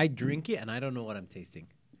 Totally. I drink it and I don't know what I'm tasting.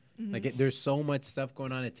 Mhm. Like there's so much stuff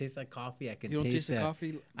going on. It tastes like coffee. I can You don't taste taste the that.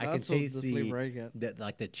 coffee? I can That's taste the the flavor I get.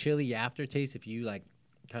 like the chili aftertaste if you like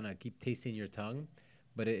kind of keep tasting your tongue,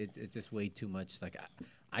 but it's just way too much. Like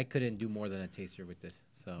I couldn't do more than a taster with this.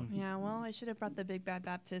 So Yeah, well, I should have brought the Big Bad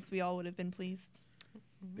Baptist. We all would have been pleased.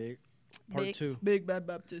 Big. Part Big- two. Big Bad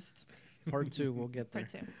Baptist. Part two. We'll get there.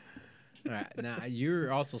 Part two. all right, now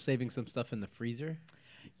you're also saving some stuff in the freezer.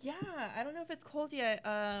 Yeah, I don't know if it's cold yet.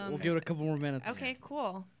 We'll give it a couple more minutes. Okay,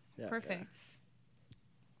 cool. Yeah, Perfect.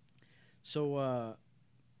 So,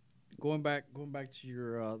 going back to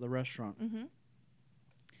your the restaurant. Mm-hmm.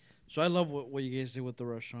 So I love what you guys did with the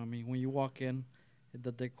restaurant. I mean, when you walk in,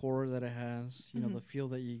 the decor that it has, you know, Mhm. the feel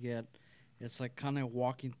that you get, it's like kind of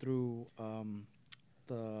walking through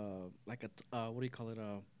the like a what do you call it,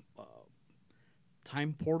 a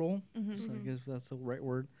time portal. Mm-hmm. So I guess that's the right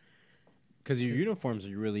word. Because your uniforms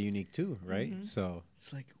are really unique too, right? Mhm. So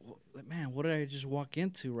It's like, man, what did I just walk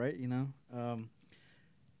into, right? You know,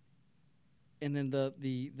 and then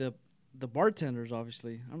the bartenders,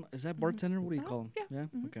 obviously. I don't, is that bartender? What do you Oh, call them? yeah.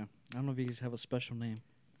 Mhm. Okay. I don't know if you guys have a special name,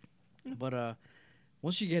 Mm. but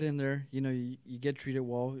once you get in there, you know, you get treated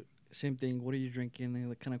well. Same thing. What are you drinking? And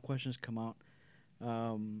the kind of questions come out.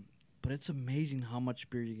 But it's amazing how much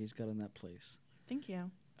beer you guys got in that place. Thank you.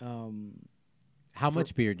 how For-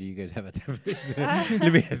 much beer do you guys have at the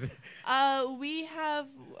Let me ask- We have,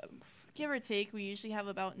 give or take, we usually have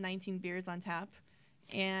about 19 beers on tap.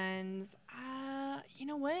 And you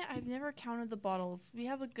know what? I've never counted the bottles. We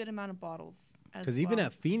have a good amount of bottles. Because even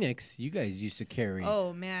at Phoenix, you guys used to carry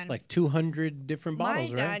Oh, man. like 200 different bottles,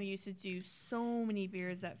 My right? dad used to do so many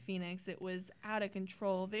beers at Phoenix. It was out of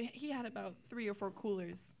control. He had about 3 or 4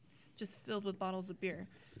 coolers just filled with bottles of beer.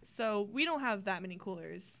 So we don't have that many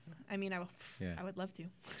coolers. I mean, Yeah. I would love to,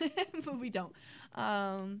 but we don't.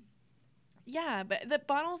 Yeah, but the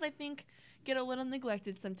bottles, I think, get a little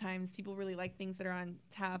neglected sometimes. People really like things that are on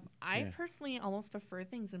tap. I Yeah. personally almost prefer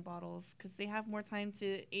things in bottles because they have more time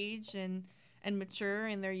to age and mature,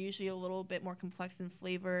 and they're usually a little bit more complex in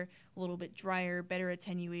flavor, a little bit drier, better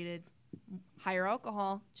attenuated. higher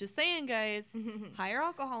alcohol. Just saying, guys. Higher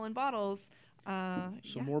alcohol in bottles.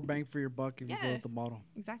 So more bang for your buck if you go Yeah. with the bottle.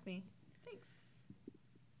 Exactly. Thanks.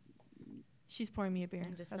 She's pouring me a beer.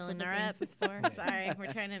 I'm just That's filling what the her up. things is for. Sorry,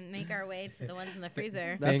 we're trying to make our way to the ones in the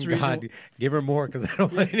freezer. That's Thank the God. reason- Give her more because I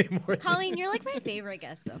don't want any more. Colleen, you're like my favorite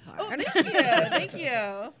guest so far. Oh, thank you. Thank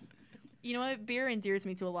you. You know what? Beer endears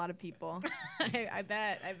me to a lot of people. I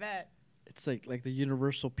bet. It's like the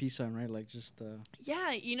universal peace sign, right? Like just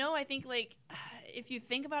Yeah, you know, I think like if you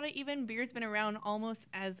think about it, even beer's been around almost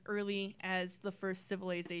as early as the first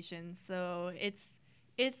civilization. So it's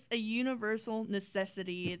a universal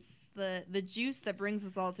necessity. It's the juice that brings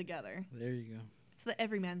us all together. there you go. It's the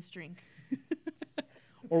everyman's drink.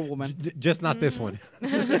 Or woman. Just not this one.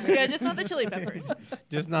 Yeah, just not the chili peppers.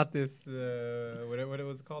 Just not this. What it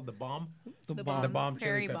was called? The bomb. The bomb. The bomb chili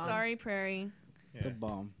Prairie pepper. bomb. Sorry, Prairie. The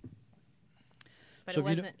bomb. But So it if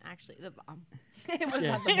you don't- wasn't actually the bomb. It was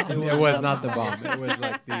Yeah. not the bomb. It was not the bomb. It was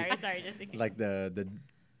like sorry, Jessica. like the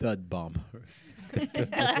dud bomb.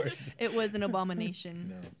 It was an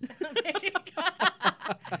abomination.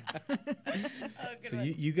 So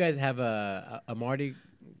you guys have a Mardi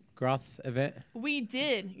Gras event? We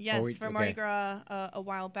did, yes, we- for Mardi okay. Gras a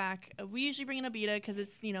while back. We usually bring in a Beta because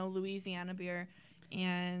it's, Louisiana beer.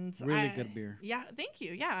 And Really good beer. Yeah, thank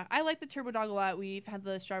you. Yeah, I like the Turbo Dog a lot. We've had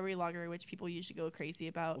the Strawberry Lager, which people usually go crazy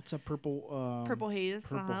about. What's that purple? Purple Haze.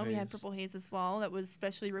 Purple We had Haze. Purple Haze as well. That was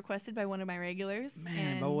specially requested by one of my regulars. Man,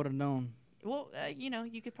 if I And- would have known. Well,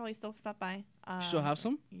 you could probably still stop by. You still have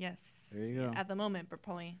some? Yes. There you go. At the moment, but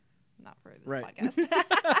probably not for this Right.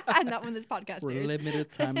 podcast. Not when this podcast For airs.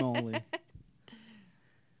 limited time only.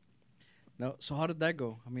 No, so how did that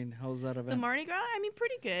go? I mean, how's that The event? Mardi Gras, I mean,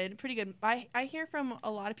 pretty good. I hear from a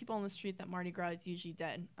lot of people on the street that Mardi Gras is usually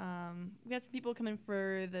dead. We got some people coming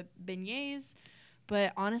for the beignets,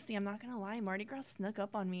 but honestly, I'm not gonna lie, Mardi Gras snuck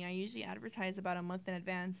up on me. I usually advertise about a month in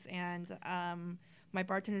advance, and my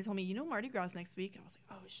bartender told me, Mardi Gras is next week. I was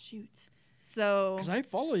like, oh shoot. So Because I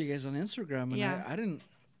follow you guys on Instagram, and Yeah.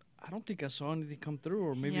 I don't think I saw anything come through,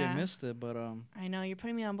 or maybe Yeah. I missed it. But I know you're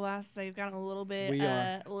putting me on blast. I've gotten a little bit We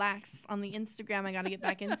are. lax on the Instagram. I got to get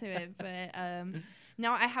back into it, but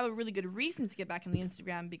now I have a really good reason to get back on the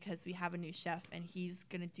Instagram because we have a new chef and he's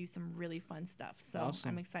gonna do some really fun stuff. So Awesome.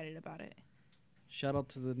 I'm excited about it. shout out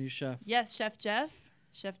to the new chef. Yes, Chef Jeff.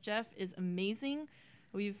 Chef Jeff is amazing.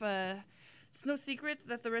 We've it's no secret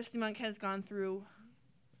that the Rusty Monk has gone through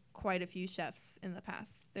quite a few chefs in the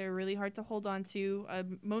past. They're really hard to hold on to.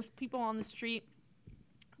 Most people on the street,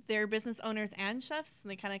 they're business owners and chefs,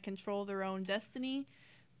 and they kind of control their own destiny.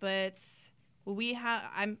 But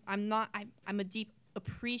I'm a deep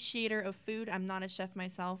appreciator of food. I'm not a chef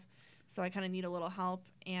myself, so I kind of need a little help.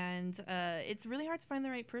 And it's really hard to find the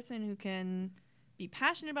right person who can be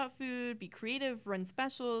passionate about food, be creative, run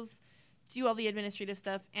specials, do all the administrative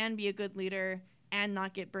stuff, and be a good leader and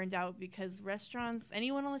not get burned out, because restaurants,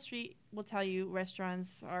 anyone on the street will tell you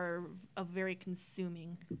restaurants are a very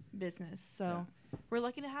consuming business. So we're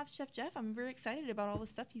lucky to have Chef Jeff. I'm very excited about all the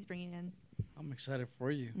stuff he's bringing in. I'm excited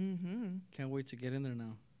for you. Mm-hmm. Can't wait to get in there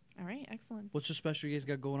now. All right, excellent. What's your special you guys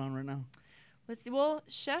got going on right now? Let's see. Well,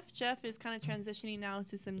 Chef Jeff is kind of transitioning now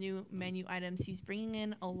to some new menu items. He's bringing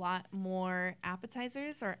in a lot more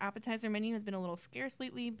appetizers. Our appetizer menu has been a little scarce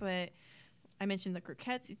lately, but I mentioned the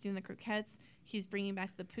croquettes. He's doing the croquettes. He's bringing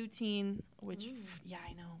back the poutine, which, yeah,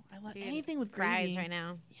 I know. I love Dude, anything with fries gravy. right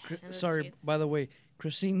now. And the Sorry, cheese. by the way,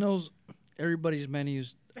 Christine knows everybody's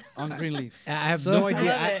menus on Greenleaf. I have So- no I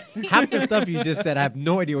idea. love Half the stuff you just said, I have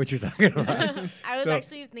no idea what you're talking about. I was So-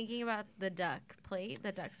 actually thinking about the duck plate,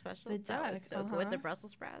 the duck special. The That was duck, so good with the uh-huh.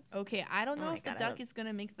 Brussels sprouts. Okay, I don't Oh know my if the God, I duck love- is going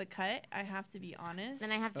to make the cut. I have to be honest.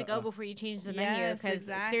 Then I have to go before you change the menu Yes, because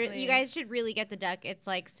exactly. you guys should really get the duck. It's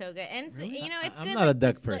like so good, and Really? it's I'm good. not a like,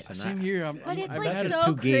 duck just, like- person. Same here. But it's I've like had it. It's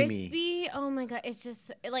so too gamey. crispy. Oh my god, it's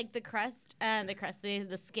just like the crust,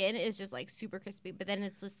 the skin is just like super crispy. But then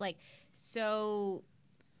it's just like so,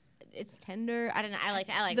 it's tender. I don't know. I like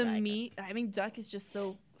the it. meat. I mean, duck is just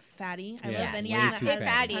so fatty. I Yeah, love way anything that too has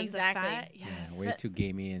fatty. tons of Exactly. fat. Yeah, Yes. way too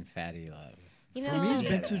gamey and fatty. Love. You know, For me, it's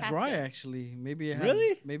been too that's dry. good. Actually, maybe I had.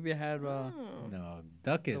 Really? Maybe I had. Oh. No,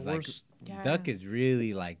 duck The is like worst. Yeah. duck is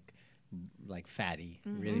really like fatty,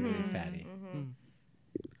 really Mhm, fatty. mhm.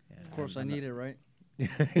 Yeah, Of course, I I'm need it, right?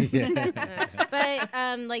 yeah.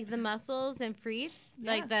 But like the mussels and frites,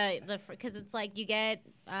 like the because it's like you get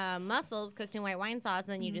mussels cooked in white wine sauce,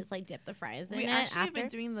 and then you just like dip the fries in We it actually have after. been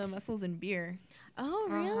doing the mussels in beer. Oh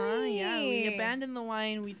Uh-huh, really? yeah, we abandoned the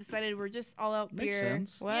wine. We decided we're just all out Makes beer.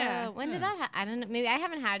 sense. Wow. Yeah. When did Yeah. that? I don't know. Maybe I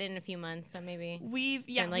haven't had it in a few months, so maybe. We've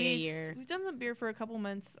been like a we've- year. We've done the beer for a couple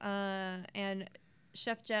months, and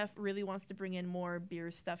Chef Jeff really wants to bring in more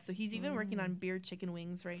beer stuff, so he's even working on beer chicken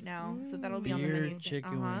wings right now. So that'll be on the Beer menu. soon.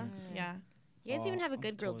 chicken wings. Yeah. You guys even have a I'm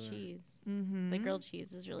good grilled totally- cheese. Mm-hmm. The grilled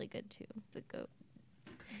cheese is really good too. The goat.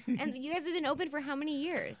 And you guys have been open for how many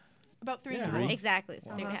years? About 3 Yeah, and a half. right. Exactly, so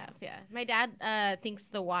Wow. 3.5. Yeah, my dad thinks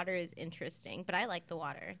the water is interesting, but I like the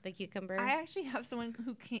water, the cucumber. I actually have someone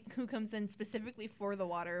who comes in specifically for the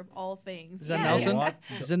water of all things. Is that Yeah. Nelson? What?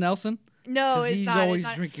 Is it Nelson? No, 'Cause it's he's not. it's always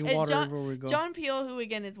not. drinking And water John, everywhere we go. John Peel, who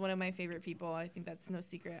again is one of my favorite people, I think that's no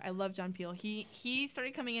secret. I love John Peel. He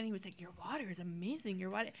started coming in. He was like, "Your water is amazing.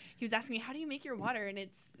 Your water." He was asking me, "How do you make your water?" And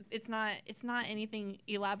it's not anything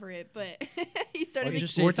elaborate, but he started. Well, making,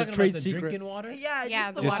 just say We're it's a talking trade about the secret. drinking water. yeah,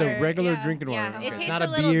 Yeah, just the the Just water. a regular yeah. drinking water. Yeah, Okay. it It's tastes not a a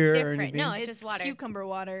little beer or different. anything. No, it's just water. cucumber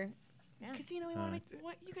water. Yeah. Because you know we want to make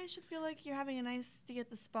what you guys should feel like you're having a nice stay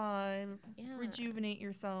at the spa and Yeah. rejuvenate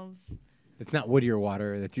yourselves. It's not Whittier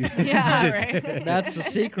water that you. Yeah, it's right. That's a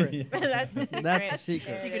secret. That's a secret. That's a secret.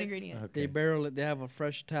 There it Secret is. ingredient. They Okay. barrel it. They have a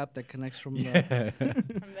fresh tap that connects from the Yeah.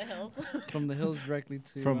 From the hills. from the hills directly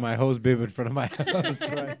to From my hose bib in front of my house. That's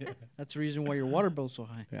right. That's the reason why your water bill's so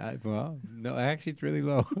high. Well, no, actually, it's really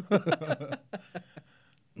low.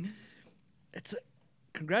 It's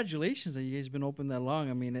congratulations that you guys been open that long.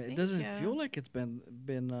 I mean, it Thank doesn't you. feel like it's been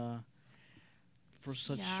for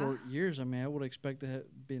such Yeah. short years. I mean, I would expect it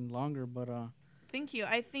had been longer, but Thank you.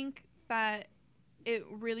 I think that it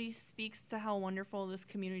really speaks to how wonderful this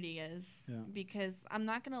community is. Yeah. Because I'm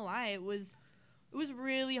not gonna lie, it was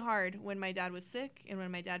really hard when my dad was sick and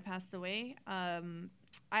when my dad passed away.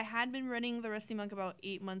 I had been running the Rusty Monk about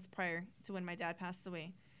 8 months prior to when my dad passed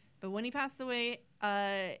away. But when he passed away,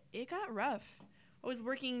 it got rough. I was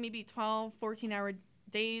working maybe 12, 14-hour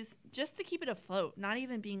days just to keep it afloat, not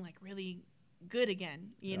even being like really good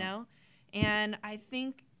again, you know? And I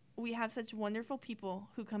think we have such wonderful people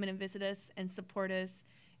who come in and visit us and support us.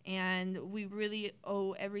 And we really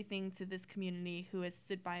owe everything to this community who has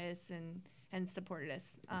stood by us and supported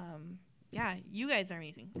us. Yeah, you guys are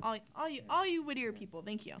amazing. All you Whittier people,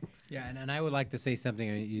 thank you. Yeah, and I would like to say something.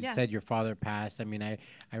 You Yeah. said your father passed. I mean, I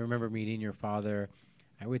remember meeting your father,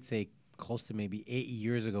 I would say close to maybe 8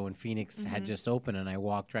 years ago when Phoenix had just opened, and I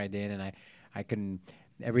walked right in, and I can,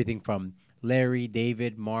 everything from Larry,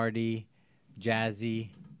 David, Marty, Jazzy,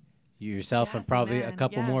 yourself, and Jazzy, probably a man,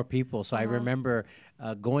 couple yeah. more people. So I Uh-huh. remember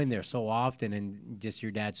going there so often, and just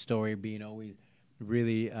your dad's story being always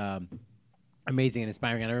really amazing and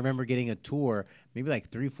inspiring. And I remember getting a tour, maybe like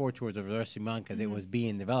 3-4 tours of Rusty Monk as it was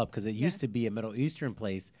being developed, because it Yeah. used to be a Middle Eastern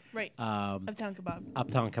place, Right. um, Uptown Kebab.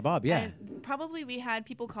 Uptown Kebab. Yeah. And probably we had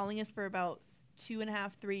people calling us for about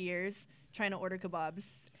 2.5, 3 years trying to order kebabs.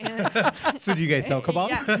 And So do you guys sell kebab?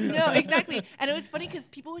 Yeah, no, exactly. And it was funny because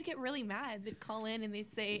people would get really mad. They'd call in and they'd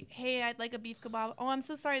say, "Hey, I'd like a beef kebab." "Oh, I'm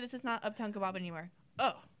so sorry, this is not Uptown Kebab anymore."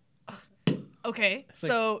 "Oh, okay.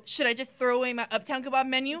 So should I just throw away my Uptown Kebab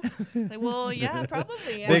menu?" Like, well, yeah,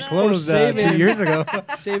 probably. I They don't know. closed save it. 2 years ago.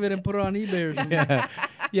 save it and put it on eBay. Or something. yeah.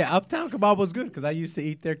 Yeah, Uptown Kebab was good because I used to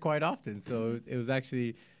eat there quite often. So it was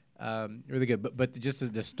actually really good. But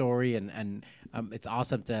just the story and it's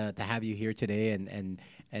awesome to have you here today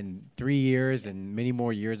and 3 years and many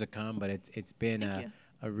more years to come. But it's been Thank you.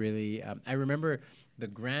 a really I remember the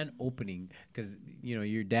grand opening because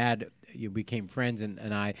your dad, you became friends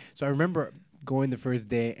and I. So I remember going the first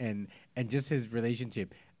day and just his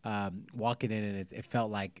relationship. Walking in and it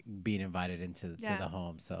felt like being invited into to Yeah. the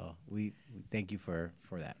home. So we thank you for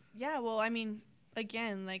that. Yeah, well, I mean,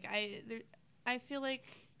 again, like I feel like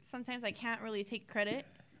sometimes I can't really take credit.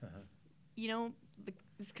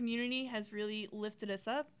 This community has really lifted us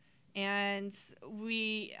up, and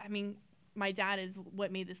my dad is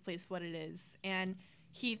what made this place what it is, and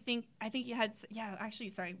I think he had, actually,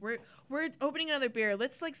 sorry, we're opening another beer.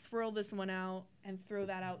 Let's like swirl this one out and throw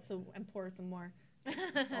that out and pour some more.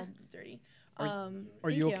 It's all dirty. Are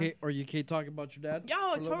Thank you okay? Are you okay talking about your dad? Yeah, for a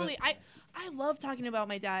little totally. bit? I love talking about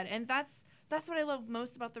my dad, and that's what I love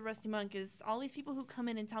most about the Rusty Monk is all these people who come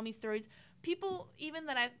in and tell me stories. People even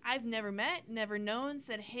that I've never met, never known,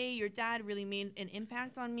 said, "Hey, your dad really made an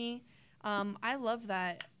impact on me." I love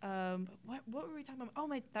that. What were we talking about? Oh,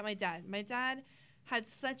 my dad. My dad had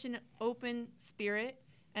such an open spirit,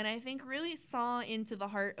 and I think really saw into the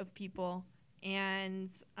heart of people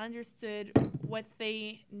and understood what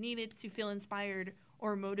they needed to feel inspired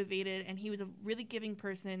or motivated. And he was a really giving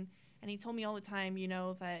person. And he told me all the time,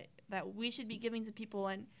 that we should be giving to people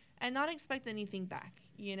and not expect anything back.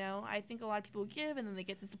 I think a lot of people give and then they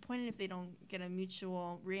get disappointed if they don't get a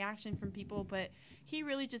mutual reaction from people. But he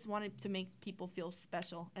really just wanted to make people feel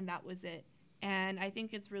special, and that was it. And I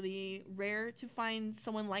think it's really rare to find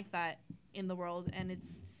someone like that in the world. And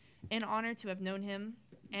it's an honor to have known him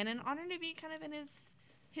and an honor to be kind of in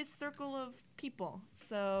his circle of people.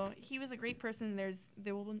 So he was a great person.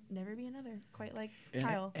 There will never be another quite like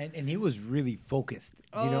Kyle. And he was really focused.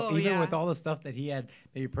 Oh, even yeah. with all the stuff that he had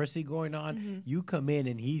maybe personally going on, you come in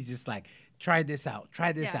and he's just like, try this out.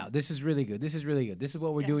 Yeah. This is really good. This is really good. This is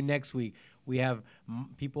what we're doing next week. We have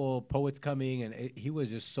poets coming, and he was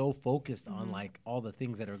just so focused on like all the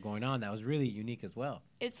things that are going on. That was really unique as well.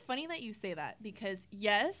 It's funny that you say that because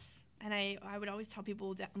yes, and I would always tell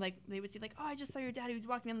people like they would say like, oh, I just saw your dad. He was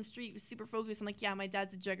walking down the street. He was super focused. I'm like, yeah, my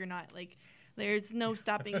dad's a juggernaut. Like, there's no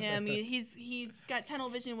stopping him. He's got tunnel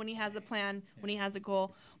vision when he has a plan, when he has a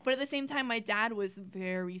goal. But at the same time, my dad was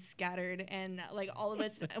very scattered, and like all of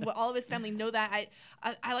his family know that.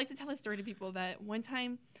 I like to tell a story to people that one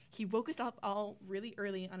time he woke us up all really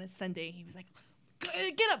early on a Sunday. He was like,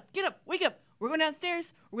 get up, wake up. We're going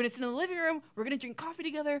downstairs. We're going to sit in the living room. We're going to drink coffee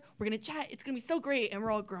together. We're going to chat. It's going to be so great. And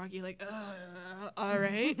we're all groggy, like, all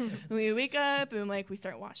right. And we wake up and like we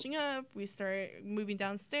start washing up. We start moving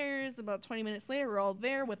downstairs. About 20 minutes later, we're all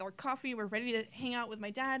there with our coffee. We're ready to hang out with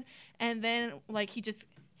my dad. And then like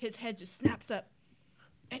his head just snaps up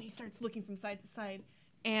and he starts looking from side to side.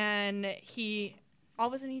 And all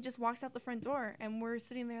of a sudden he just walks out the front door and we're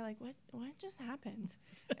sitting there like, what just happened?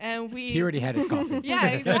 And he already had his coffee. Yeah,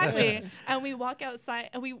 exactly. And we walk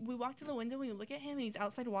outside and we walk to the window and we look at him and he's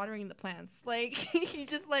outside watering the plants. Like he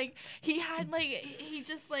just like as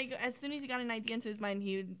soon as he got an idea into his mind,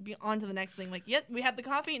 he would be on to the next thing. Like, yep, we had the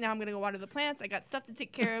coffee, now I'm gonna go water the plants. I got stuff to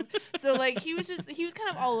take care of. So like he was kind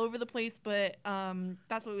of all over the place, but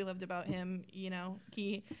that's what we loved about him. You know,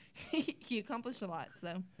 he accomplished a lot.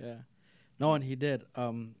 So Yeah. No, and he did.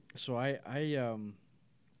 So I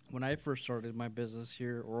when I first started my business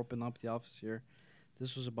here or opened up the office here,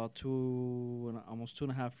 this was about almost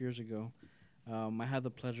 2.5 years ago. I had the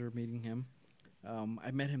pleasure of meeting him.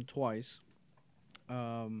 I met him twice.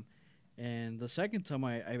 And the second time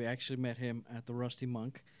I actually met him at the Rusty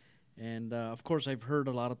Monk. And of course, I've heard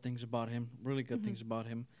a lot of things about him, really good things about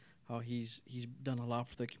him, how he's done a lot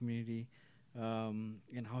for the community,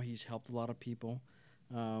 and how he's helped a lot of people.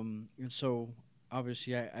 And so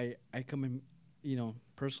obviously I come and,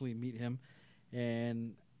 personally meet him,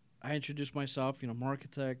 and I introduced myself, I'm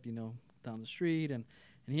architect, down the street, and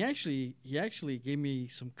he actually gave me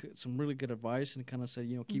some really good advice and kind of said,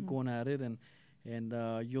 keep going at it and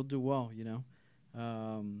you'll do well,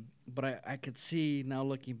 but I could see now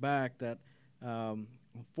looking back that I'm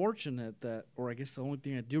fortunate that, or I guess the only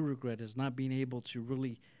thing I do regret is not being able to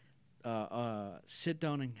really sit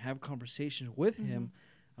down and have conversations with him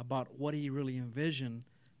about what he really envisioned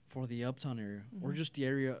for the Uptown area or just the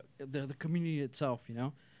area, the community itself,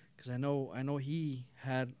 because I know he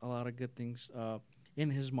had a lot of good things in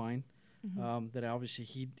his mind that obviously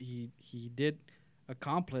he did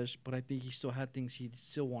accomplish, but I think he still had things he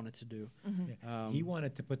still wanted to do. He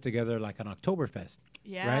wanted to put together like an Oktoberfest.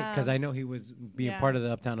 yeah, Right, because I know he was being part of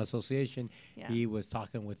the Uptown Association. Yeah. He was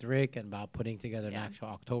talking with Rick and about putting together an Yeah.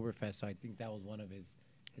 actual Oktoberfest. So I think that was one of his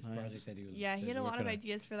projects that he was. Yeah, he had a lot of working on.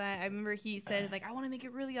 ideas for that. I remember he said, like, I want to make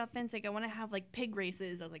it really authentic. I want to have, like, pig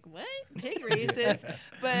races. I was like, what? Pig races?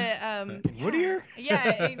 But, Whittier?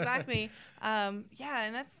 Yeah, exactly. Yeah,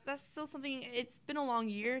 and that's still something. It's been a long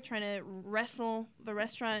year trying to wrestle the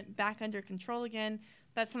restaurant back under control again.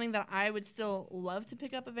 That's something that I would still love to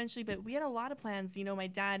pick up eventually, but we had a lot of plans. My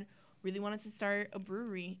dad really wanted to start a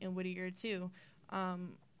brewery in Whittier, too.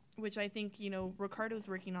 Which I think, Ricardo's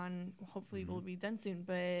working on, hopefully will be done soon.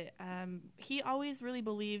 But he always really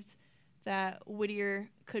believed that Whittier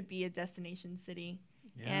could be a destination city.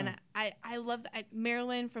 Yeah. And I love that.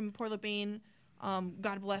 Marilyn from Port LeBain,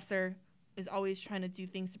 God bless her, is always trying to do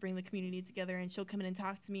things to bring the community together. And she'll come in and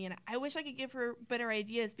talk to me. And I wish I could give her better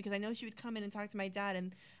ideas because I know she would come in and talk to my dad.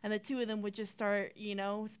 And the two of them would just start,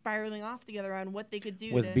 spiraling off together on what they could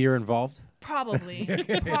do. Was beer involved? Probably.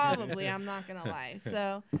 I'm not going to lie.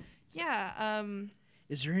 So, yeah.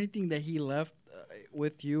 Is there anything that he left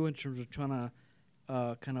with you in terms of trying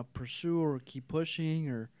to kind of pursue or keep pushing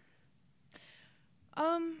or?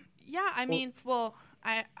 Yeah, I mean,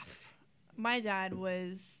 my dad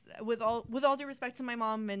was, with all due respect to my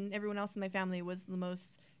mom and everyone else in my family, was the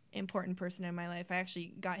most important person in my life. I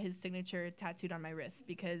actually got his signature tattooed on my wrist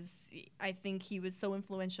because I think he was so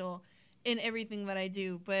influential in everything that I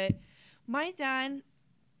do. But my dad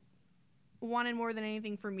wanted more than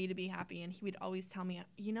anything for me to be happy, and he would always tell me,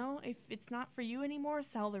 if it's not for you anymore,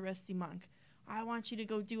 sell the Rusty Monk. I want you to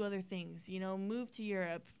go do other things, move to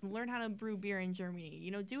Europe, learn how to brew beer in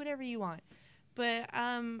Germany, do whatever you want. But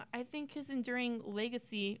I think his enduring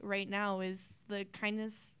legacy right now is the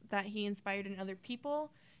kindness that he inspired in other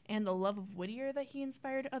people and the love of Whittier that he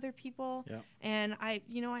inspired other people. Yeah. And I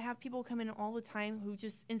have people come in all the time who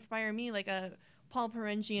just inspire me, like a Paul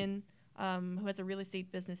Perengian, who has a real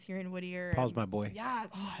estate business here in Whittier. Paul's and- my boy. Yeah,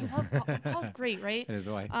 I love Paul. Paul's great, right? And his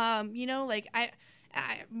wife. Like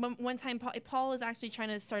one time Paul is actually trying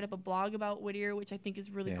to start up a blog about Whittier, which I think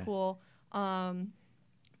is really Yeah. cool.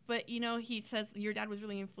 But he says your dad was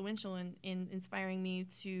really influential in inspiring me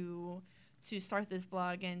to start this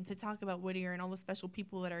blog and to talk about Whittier and all the special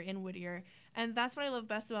people that are in Whittier. And that's what I love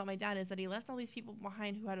best about my dad, is that he left all these people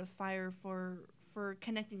behind who had a fire for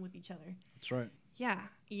connecting with each other. That's right. Yeah,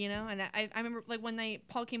 and I remember like one night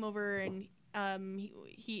Paul came over and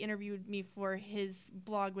he interviewed me for his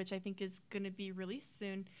blog, which I think is going to be released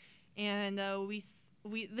soon. And we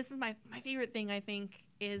this is my favorite thing, I think,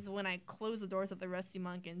 is when I close the doors of the Rusty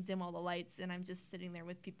Monk and dim all the lights, and I'm just sitting there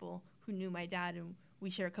with people who knew my dad, and we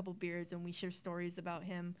share a couple beers and we share stories about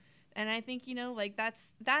him. And I think like that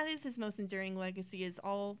is his most enduring legacy, is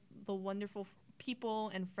all the wonderful people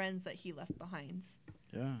and friends that he left behind.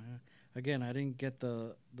 Yeah. Again, I didn't get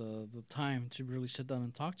the time to really sit down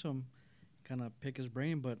and talk to him, kind of pick his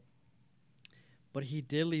brain, but he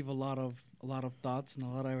did leave a lot of thoughts and a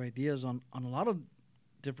lot of ideas on a lot of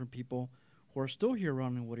different people who are still here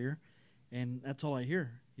around in Whittier, and that's all I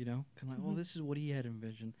hear. Kind of like, oh, this is what he had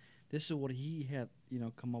envisioned. This is what he had,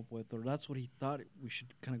 come up with, or that's what he thought we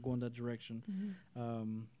should kind of go in that direction.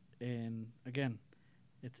 And again,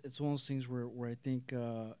 it's one of those things where I think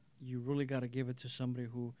you really got to give it to somebody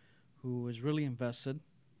who is really invested,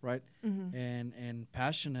 right, and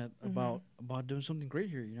passionate about doing something great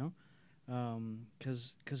here,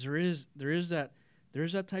 because there is that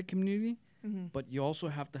tight community, but you also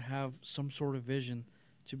have to have some sort of vision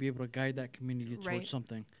to be able to guide that community towards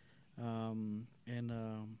something.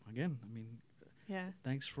 Again, I mean, Yeah.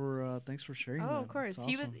 thanks for sharing. Oh, that. of course. It's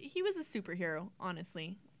He was awesome. a superhero,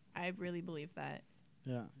 honestly. I really believe that.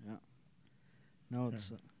 Yeah. No,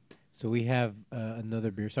 it's So we have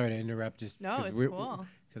another beer. Sorry to interrupt. Just No, 'cause it's we're- cool.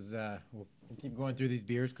 Because we'll keep going through these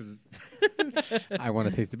beers because I want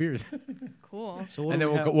to taste the beers, Cool. so. What and do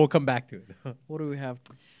then we have? we'll come back to it. What do we have?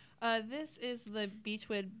 This is the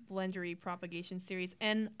Beechwood Blendery Propagation Series.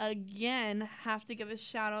 And again, have to give a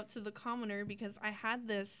shout out to the Commoner, because I had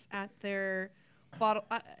this at their bottle.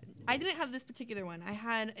 I didn't have this particular one. I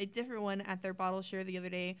had a different one at their bottle share the other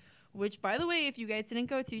day, which, by the way, if you guys didn't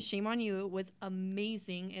go to, shame on you. It was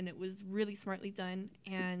amazing, and it was really smartly done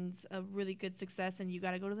and a really good success. And you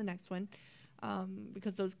got to go to the next one,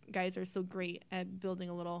 because those guys are so great at building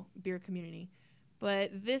a little beer community.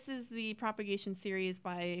 But this is the Propagation Series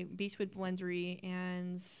by Beechwood Blendery,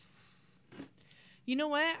 and you know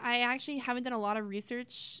what? I actually haven't done a lot of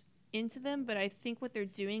research into them, but I think what they're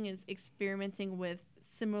doing is experimenting with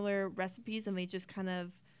similar recipes, and they just kind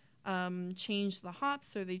of change the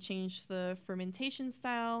hops, or they change the fermentation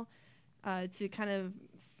style to kind of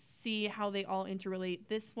see how they all interrelate.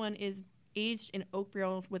 This one is aged in oak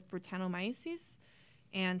barrels with Brettanomyces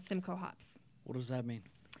and Simcoe hops. What does that mean?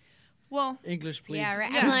 Well, English, please. Yeah,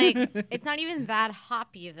 right. Yeah. I'm like, it's not even that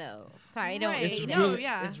hoppy though. Sorry, I don't. Right. It's you No, know. really,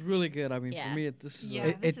 yeah. it's really good. I mean, Yeah. for me, this is Yeah.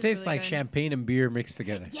 It, this it is tastes really like good. champagne and beer mixed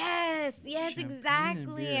together. Yes, Champagne and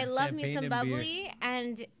exactly. I beer. love me Champagne some and beer. bubbly,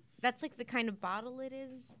 and that's like the kind of bottle it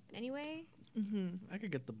is anyway. I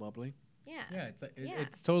could get the bubbly. Yeah. Yeah, it's like, Yeah.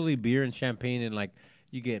 it's totally beer and champagne, and like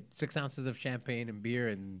you get 6 ounces of champagne and beer,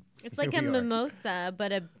 and It's here like a we are. mimosa,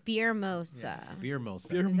 but a beer mosa. Yeah, beer mosa.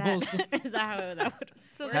 Beer Is that, mosa. is that how that would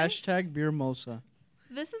so Hashtag beer mosa.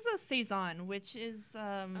 this is a saison, which is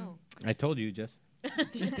Oh. I told you, Jess.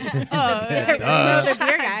 yeah. Duh. The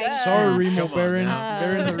beer guy. Sorry, Remo Come on Baron. now.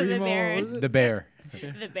 Baron the The Remo. Baron. What was it? The bear.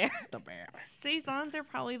 The bear. Saisons are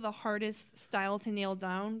probably the hardest style to nail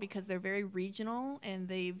down, because they're very regional and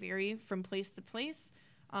they vary from place to place.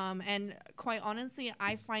 And quite honestly,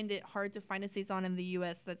 I find it hard to find a saison in the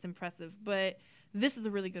U.S. that's impressive, but this is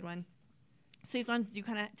a really good one. Saisons do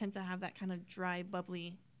kind of tend to have that kind of dry,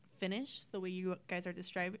 bubbly finish, the way you guys are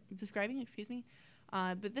describing. Excuse me.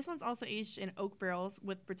 But this one's also aged in oak barrels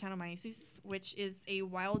with Brettanomyces, which is a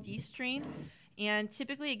wild yeast strain, and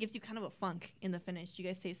typically it gives you kind of a funk in the finish. Do you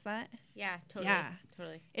guys taste that? Yeah, totally. Yeah.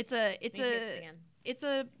 Totally. It's Let me taste it again.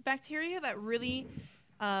 a bacteria that really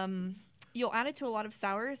you'll add it to a lot of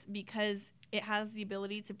sours, because it has the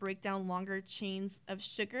ability to break down longer chains of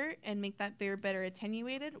sugar and make that beer better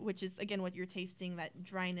attenuated, which is again what you're tasting, that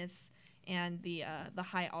dryness and the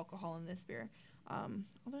high alcohol in this beer.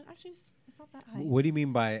 Although actually it's not that high. What do you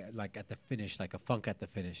mean by like at the finish, like a funk at the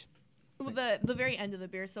finish? Well, the very end of the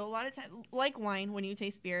beer. So a lot of times, like wine, when you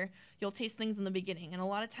taste beer, you'll taste things in the beginning, and a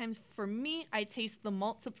lot of times for me, I taste the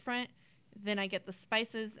malts up front Then I get the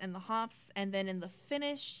spices and the hops, and then in the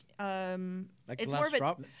finish, Like it's last more of a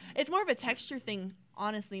drop. it's more of a texture thing,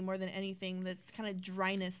 honestly, more than anything. That's kind of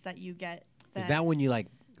dryness that you get. Is that when you like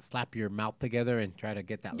slap your mouth together and try to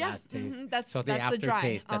get that Yeah, last taste? that's So the that's the dry.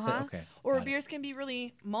 aftertaste, that's it. Uh-huh. Okay. Or got it. beers can be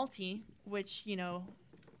really malty, which, you know,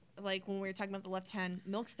 like when we were talking about the Left Hand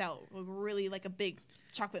milk stout, really like a big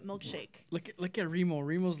chocolate milkshake. Look at Remo.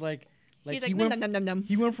 Remo's like He's he like, went num, num, num, num.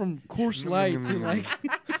 he went from Coors Light to like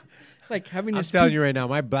like having I'm his telling you right now,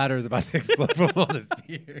 my bladder is about to explode from all this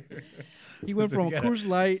beer. He went from You gotta- Coors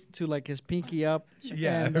Light to like his pinky up.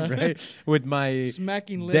 Yeah, and, right. With my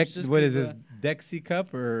Smacking lips. Dex, just what 'cause, is this? Dexy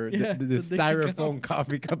cup or Yeah, the it's a Dixie styrofoam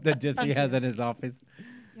coffee cup that Jesse has in his office?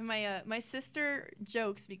 And my sister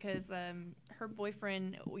jokes because her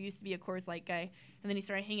boyfriend used to be a Coors Light guy, and then he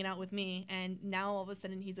started hanging out with me, and now all of a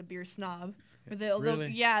sudden he's a beer snob.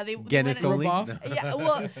 Really? Yeah, they Guinness went- only. Rub off? No. Yeah,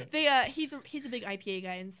 well, he's a big IPA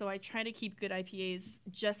guy, and so I try to keep good IPAs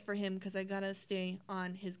just for him because I gotta stay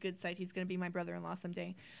on his good side. He's gonna be my brother-in-law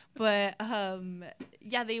someday. But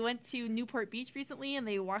yeah, they went to Newport Beach recently, and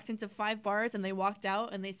they walked into 5 bars, and they walked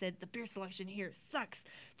out, and they said the beer selection here sucks.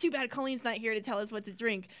 Too bad Colleen's not here to tell us what to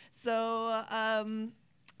drink. So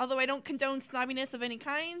although I don't condone snobbiness of any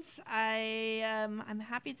kind, I'm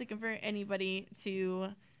happy to convert anybody to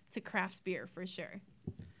craft beer for sure.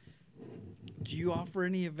 Do you offer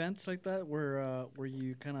any events like that where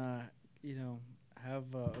you kind of have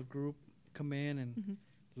a group come in and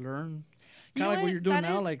learn, You know kind of like what you're doing That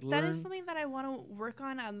now, is- like that learn? is something that I want to work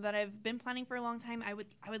on. That I've been planning for a long time.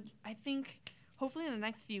 I think hopefully in the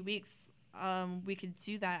next few weeks, we could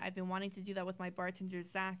do that. I've been wanting to do that with my bartender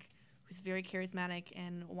Zach, who's very charismatic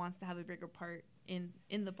and wants to have a bigger part in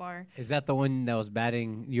the bar. Is that the one that was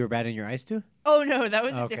batting? You were batting your eyes to? Oh no, that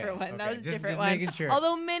was a Okay, different one. That okay. was a Just- different just one. making sure.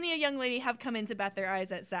 Although many a young lady have come in to bat their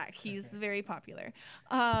eyes at Zach. He's very popular.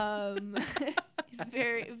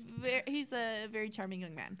 He's a very charming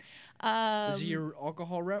young man. Is he your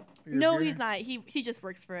alcohol rep? Your No, beer? he's not. He just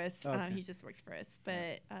works for us. Okay. He just works for us.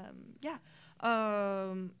 But yeah,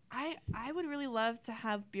 I would really love to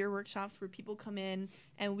have beer workshops where people come in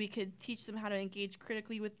and we could teach them how to engage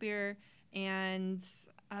critically with beer and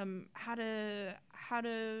how to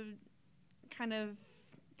kind of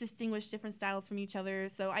distinguish different styles from each other.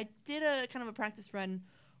 So I did a kind of a practice run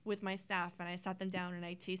with my staff, and I sat them down and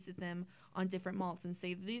I tasted them on different malts and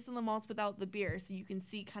say these are the malts without the beer, so you can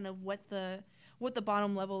see kind of what the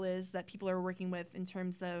bottom level is that people are working with in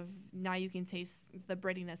terms of now you can taste the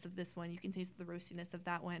breadiness of this one, you can taste the roastiness of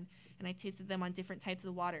that one, and I tasted them on different types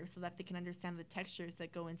of water so that they can understand the textures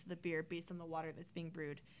that go into the beer based on the water that's being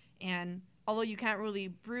brewed. And although you can't really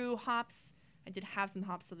brew hops, I did have some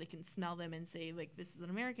hops so they can smell them and say, like, this is an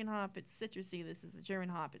American hop, it's citrusy, this is a German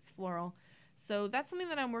hop, it's floral. So that's something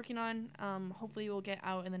that I'm working on. Hopefully we'll get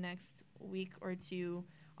out in the next week or two.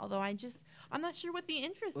 Although I'm not sure what the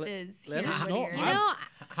interest is. let here us out know. here. You know,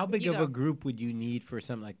 How big You of go. a group would you need for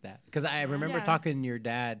something like that? Because I remember Yeah. talking to your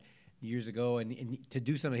dad years ago, and to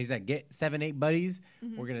do something, he's like, get 7-8 buddies.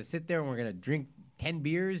 We're gonna sit there and we're gonna drink 10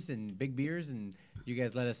 beers and big beers, and you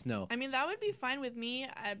guys let us know. I mean, that would be fine with me.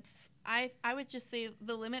 I would just say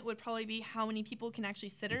the limit would probably be how many people can actually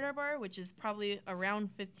sit at our bar, which is probably around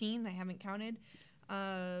 15. I haven't counted.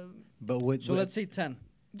 But would So let's say 10.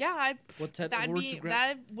 Yeah, What type- that'd what would be you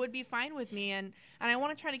grab? that would be fine with me, and I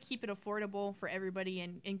want to try to keep it affordable for everybody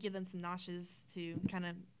and give them some noshes to kind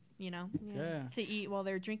of Yeah. to eat while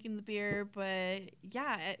they're drinking the beer. But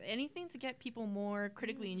yeah, anything to get people more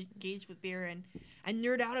critically engaged with beer and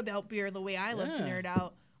nerd out about beer the way I love to Yeah. nerd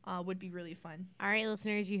out would be really fun. all right,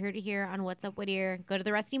 listeners, you heard it here on What's Up Whittier. Go to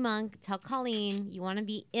the Rusty Monk. Tell Colleen you want to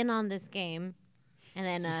be in on this game, and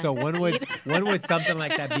then so when would something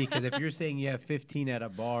like that be? Because if you're saying you have 15 at a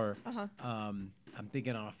bar, Uh-huh. I'm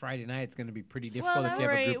thinking on a Friday night it's gonna be pretty Well, difficult if that you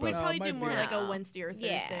have a right. group We'd of. probably might do be. more like a No. Wednesday or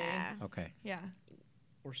Thursday. yeah, Okay. Yeah.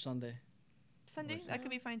 Or Sunday. Sunday, that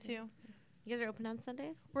could be fine too. you guys are open on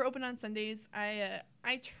Sundays. We're open on Sundays. I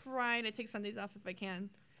try to take Sundays off if I can,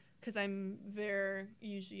 because I'm there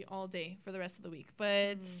usually all day for the rest of the week.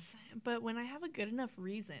 But when I have a good enough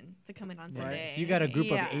reason to come in on Right. Sunday, If you got a group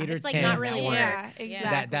yeah. of 8 or It's like 10 not that really wanna- Yeah, work.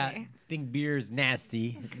 exactly. that think beer is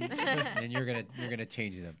nasty, and you're gonna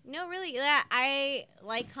change them. No, really. Yeah, I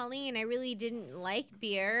like Colleen. I really didn't like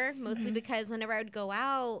beer, mostly because whenever I would go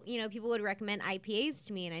out, people would recommend IPAs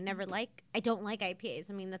to me, and I don't like IPAs.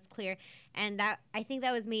 I mean, that's clear. And I think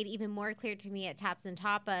that was made even more clear to me at Taps and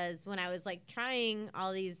Tapas when I was like trying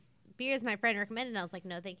all these beers my friend recommended, and I was like,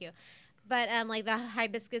 no, thank you. But like the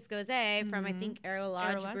Hibiscus Gose from I think Aero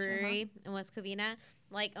Lodge Lodge, Brewery in West Covina,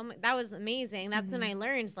 Like, oh my, that was amazing. That's when I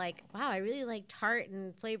learned, like, wow, I really like tart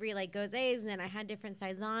and flavory like gozes. And then I had different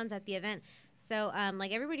saisons at the event. So,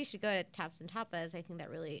 like, everybody should go to Taps and Tapas. I think that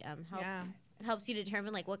really helps you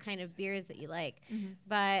determine, like, what kind of beers that you like.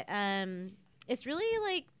 But it's really,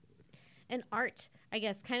 like, an art, I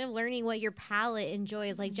guess, kind of learning what your palate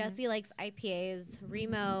enjoys. Like, Jesse likes IPAs.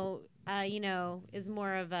 Remo, you know, is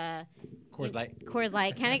more of a Coors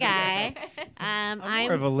Light kind of guy. I'm I'm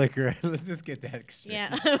more of a liquor. Let's just get that straight.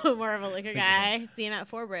 Yeah, more of a liquor guy. See him at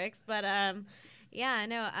 4 Bricks. But yeah,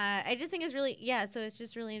 no, I just think it's really, so it's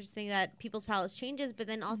just really interesting that people's palates changes, but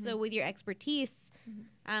then also with your expertise,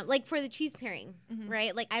 like for the cheese pairing,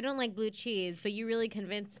 right? Like, I don't like blue cheese, but you really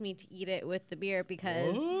convinced me to eat it with the beer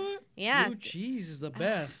because, What? yeah. Blue cheese is the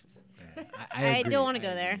best. I agree. don't want to go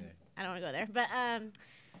agree there. I don't want to go there. But,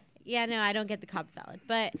 yeah, no, I don't get the Cobb salad.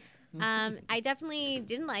 But I definitely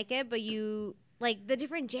didn't like it, but you, like, the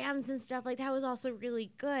different jams and stuff, like, that was also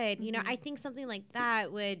really good. You know, I think something like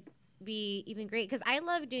that would be even great because I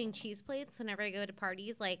love doing cheese plates whenever I go to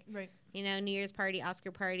parties, like, you know, New Year's party,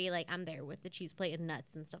 Oscar party, like, I'm there with the cheese plate and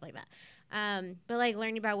nuts and stuff like that. But, like,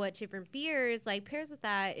 learning about what different beers, like, pairs with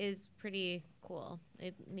that is pretty cool.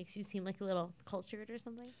 It makes you seem, like, a little cultured or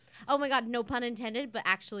something. Oh, my God, no pun intended, but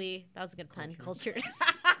actually, that was a good pun, cultured.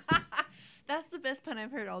 That's the best pun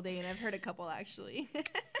I've heard all day, and I've heard a couple actually.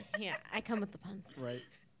 Yeah, I come with the puns. Right.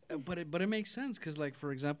 But it makes sense because, like,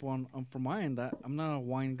 for example, on from my end, I'm not a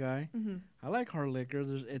wine guy. I like hard liquor.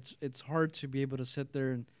 It's hard to be able to sit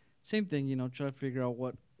there and same thing, you know, try to figure out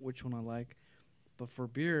which one I like. But for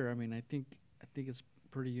beer, I mean, I think it's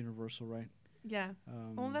pretty universal, right? Yeah.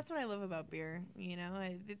 Well, that's what I love about beer. You know,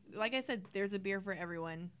 like I said, there's a beer for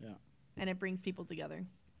everyone. Yeah. And it brings people together.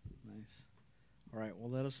 Nice. All right.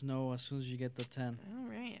 Well, let us know as soon as you get the 10. All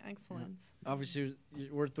right. Excellent. Obviously,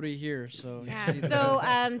 we're 3 here, so. Yeah.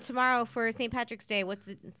 So tomorrow for St. Patrick's Day, what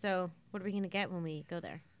are we gonna get when we go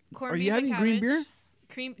there? Corned Are beef you and having green cabbage. beer?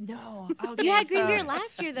 Cream? No. Okay, You had green so- beer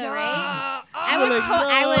last year, though, No. right? Oh,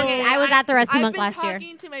 I was at the Rusty Monk last year. I've been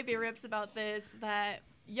talking to my beer rips about this, that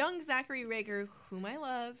young Zachary Rager, whom I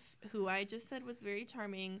love, who I just said was very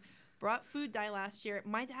charming, brought Food Dye last year.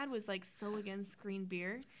 My dad was, like, so against green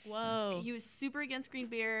beer. Whoa. He was super against green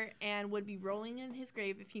beer and would be rolling in his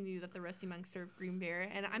grave if he knew that the Rusty Monk served green beer.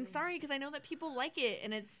 And I'm sorry because I know that people like it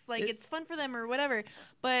and it's like it's fun for them or whatever.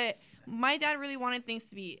 But my dad really wanted things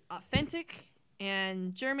to be authentic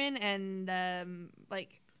and German and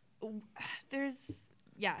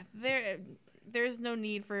there's no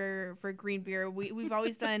need for green beer. We've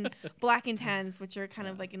always done black and tans, which are kind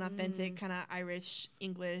of like an authentic kind of Irish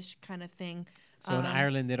English kind of thing. So in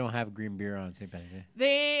Ireland, they don't have green beer on St. Patrick's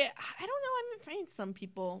Day. I don't know. I'm afraid some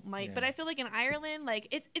people might, Yeah. but I feel like in Ireland, like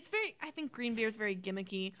it's very. I think green beer is very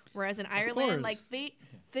gimmicky. Whereas in Ireland, like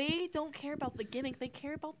they don't care about the gimmick. They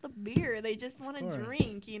care about the beer. They just want to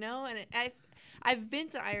drink, you know. And I've been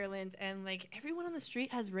to Ireland, and like everyone on the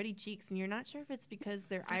street has ruddy cheeks, and you're not sure if it's because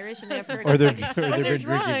they're Irish and they have Or they're they're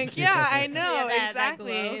drunk. drinking. Yeah, I know Yeah, that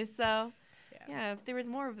exactly. glow. So. Yeah, if there was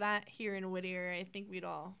more of that here in Whittier, I think we'd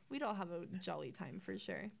all have a jolly time for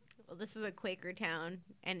sure. Well, this is a Quaker town,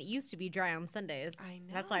 and it used to be dry on Sundays. I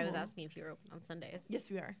That's why I was know. asking if you were open on Sundays.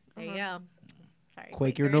 Yes, we are. There you go. Sorry.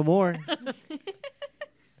 Quaker no Quakers. more.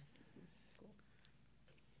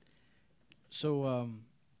 So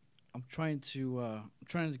I'm trying to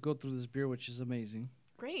go through this beer, which is amazing.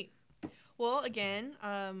 Great. Well, again,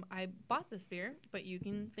 I bought this beer, but you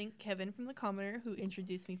can thank Kevin from the Commoner who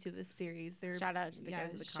introduced me to this series. Shout out to the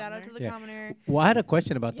guys at the shout out to Commoner. the Yeah. Commoner. Well, I had a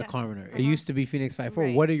question about the Yeah. Commoner. It Uh-huh. used to be Phoenix 54.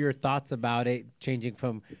 Right. What are your thoughts about it changing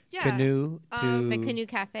from Yeah. Canoe to The Canoe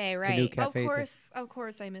Cafe, right? Canoe Cafe? Of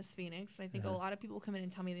course, I miss Phoenix. I think a lot of people come in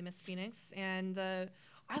and tell me they miss Phoenix, and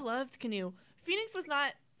I loved Canoe. Phoenix was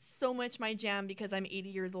not so much my jam because I'm 80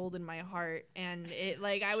 years old in my heart, and it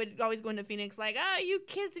like I would always go into Phoenix like, you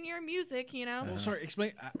kids and your music, you know. Well, sorry,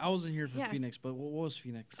 explain. I wasn't here for Yeah. Phoenix, but what was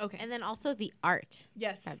Phoenix? Okay. And then also the art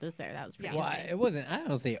Yes. that was there. That was pretty Yeah. Well, insane. it wasn't. I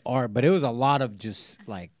don't say art, but it was a lot of just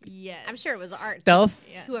like Yes. I'm sure it was art. stuff,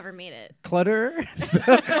 Yeah. Whoever made it. clutter,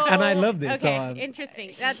 stuff, and I loved it. Okay, So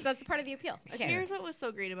interesting. That's part of the appeal. Okay. Here's what was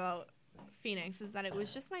so great about Phoenix is that it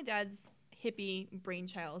was just my dad's hippie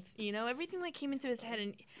brainchild. You know, everything like came into his head,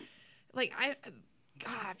 and like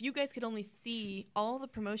God, if you guys could only see all the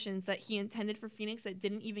promotions that he intended for Phoenix that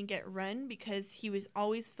didn't even get run because he was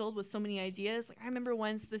always filled with so many ideas. Like I remember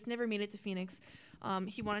once, this never made it to Phoenix.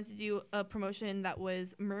 He wanted to do a promotion that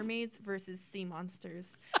was mermaids versus sea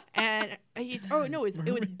monsters, and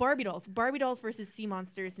it was Barbie dolls versus sea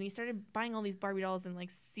monsters, and he started buying all these Barbie dolls and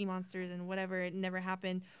like sea monsters and whatever. It never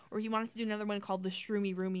happened. Or he wanted to do another one called the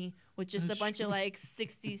Shroomy Roomy, with just a bunch of like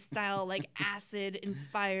 60s style like acid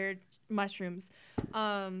inspired mushrooms.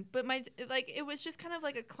 But it was just kind of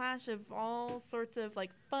like a clash of all sorts of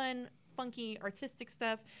like fun, funky, artistic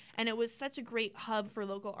stuff, and it was such a great hub for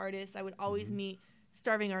local artists. I would always meet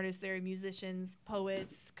starving artists there, musicians,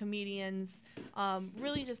 poets, comedians.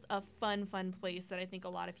 Really just a fun place that I think a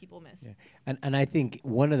lot of people miss. Yeah. And I think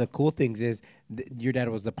one of the cool things is your dad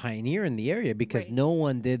was the pioneer in the area because no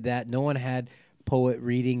one did that. No one had poet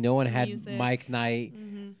reading. No one had Music. mic night.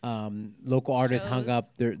 Local artists hung Shows.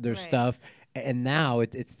 up their stuff. And now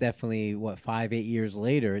it's definitely, 5-8 years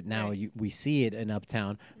later, now we see it in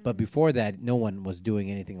Uptown. But before that, no one was doing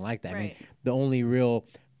anything like that. I mean, the only real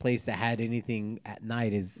place that had anything at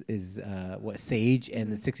night is Sage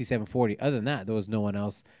and the 6740. Other than that, there was no one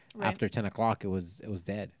else. After 10 o'clock, it was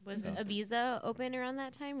dead. Was Ibiza open around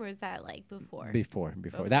that time, or was that like before? Before.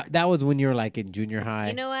 That was when you were like in junior high.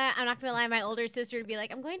 You know what? I'm not gonna lie. My older sister would be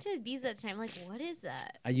like, "I'm going to Ibiza tonight." I'm like, "What is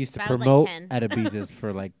that?" I used to But I was, like, promote 10. at Ibiza's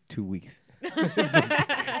for like 2 weeks.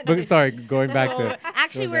 But sorry, going back to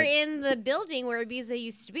Actually, go we're back. in the building where Ibiza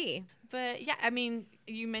used to be. But yeah, I mean,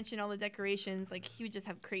 you mentioned all the decorations. Like he would just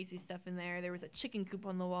have crazy stuff in there. There was a chicken coop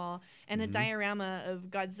on the wall and a diorama of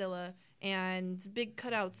Godzilla and big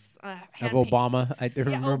cutouts of hand Obama. I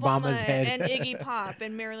remember Obama Obama's head. and Iggy Pop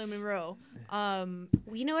and Marilyn Monroe.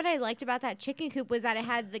 You know what I liked about that chicken coop was that it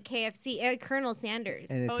had the KFC, it had Colonel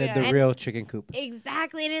Sanders. And it Oh, said yeah. the And- real chicken coop.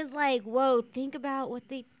 Exactly. It is like, whoa, think about what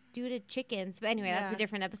they do to chickens. But anyway, that's Yeah. a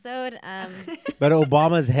different episode. But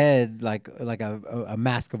Obama's head, like a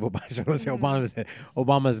mask of Obama. I shouldn't say Obama's head.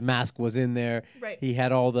 Obama's mask was in there. Right. He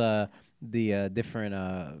had all the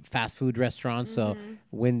different fast food restaurants. So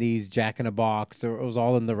Wendy's, Jack in a Box, it was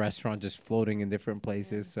all in the restaurant, just floating in different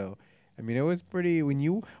places. So. I mean, it was pretty.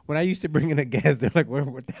 When I used to bring in a guest, they're like, "Where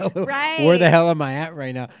the hell am I at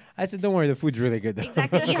right now?" I said, "Don't worry, the food's really good." Though.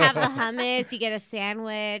 Exactly. You have the hummus, you get a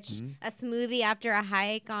sandwich, a smoothie after a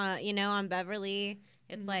hike on Beverly.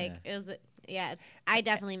 It's like, I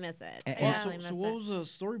definitely miss it. I And- definitely So miss what it. was the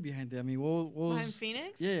story behind it? I mean, what Behind was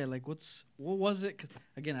Phoenix? Yeah, like what was it? 'Cause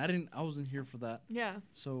again, I wasn't here for that. Yeah.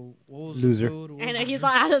 So what was Loser. the food? What I was know the he's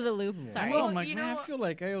drink? out of the loop. I Sorry. know, I'm like, you man, know, I feel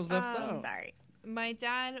like I was left out. Sorry. My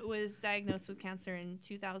dad was diagnosed with cancer in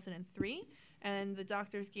 2003, and the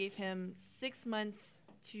doctors gave him 6 months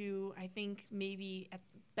to, I think, maybe at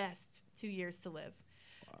best 2 years to live.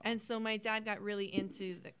 And so my dad got really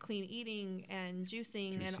into the clean eating and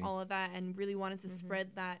juicing and all of that, and really wanted to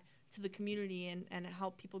spread that to the community and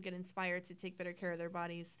help people get inspired to take better care of their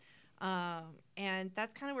bodies. And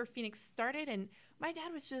that's kind of where Phoenix started. And my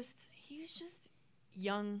dad was just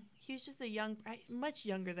young. He was just much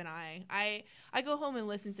younger than I. I go home and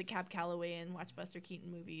listen to Cab Calloway and watch Buster Keaton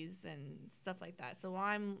movies and stuff like that. So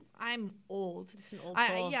I'm old. Just an old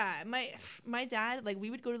soul. Yeah, my dad, like, we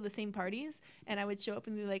would go to the same parties, and I would show up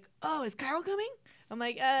and be like, "Oh, is Kyle coming?" I'm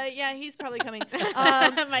like, yeah, he's probably coming.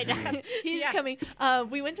 My dad. He's coming.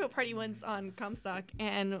 We went to a party once on Comstock,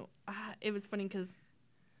 and it was funny because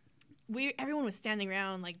everyone was standing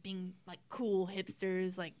around, like, being like cool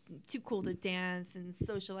hipsters, like too cool to dance and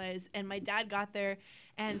socialize. And my dad got there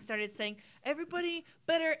and started saying, "Everybody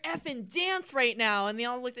better effing dance right now." And they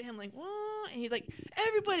all looked at him like, "What?" And he's like,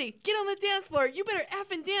 "Everybody get on the dance floor. You better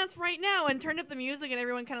effing dance right now." And turned up the music, and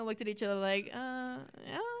everyone kind of looked at each other like, yeah,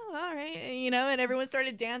 all right. And everyone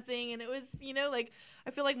started dancing. And it was, like,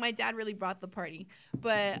 I feel like my dad really brought the party.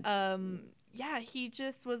 But, yeah, he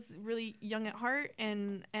just was really young at heart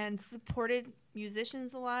and supported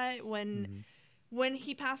musicians a lot. When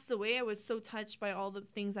he passed away, I was so touched by all the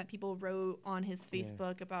things that people wrote on his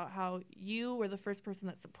Facebook about how you were the first person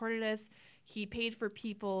that supported us. He paid for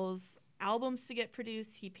people's albums to get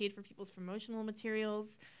produced. He paid for people's promotional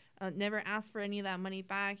materials. Never asked for any of that money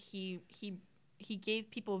back. He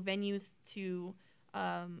gave people venues to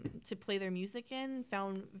play their music in.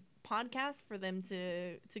 Found podcasts for them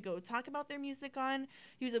to go talk about their music on.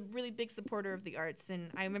 He was a really big supporter of the arts,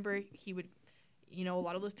 and I remember he would, a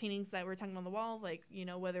lot of those paintings that were talking on the wall, like,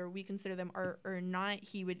 whether we consider them art or not,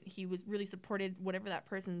 he was really supported whatever that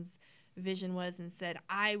person's vision was, and said,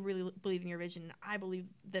 "I really believe in your vision. I believe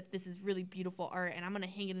that this is really beautiful art, and I'm gonna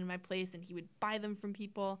hang it in my place." And he would buy them from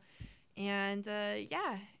people, and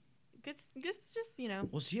good, just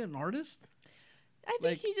Was he an artist? I think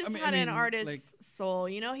Like, he just I mean- had I an mean, artist's like- soul.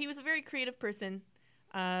 You know, he was a very creative person,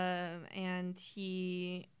 and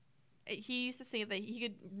he used to say that he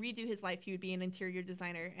could redo his life. He would be an interior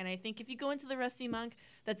designer, and I think if you go into the Rusty Monk,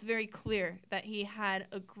 that's very clear that he had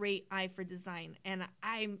a great eye for design, and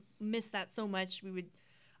I miss that so much.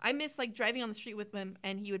 I miss like driving on the street with him,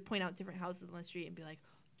 and he would point out different houses on the street and be like,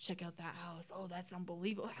 check out that house. Oh, that's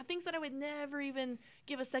unbelievable. Things that I would never even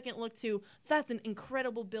give a second look to. That's an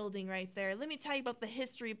incredible building right there. Let me tell you about the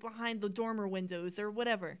history behind the dormer windows or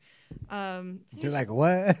whatever. So You're he's like, just-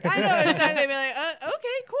 what? I know exactly. Be like,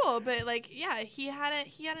 okay, cool. But like, yeah, he had an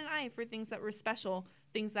eye for things that were special,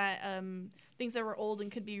 things that were old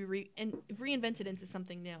and could be reinvented into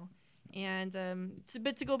something new. And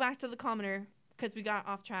but to go back to the Commoner, because we got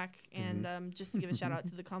off track, and just to give a shout out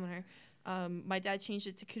to the Commoner. My dad changed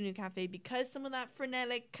it to Canoe Cafe because some of that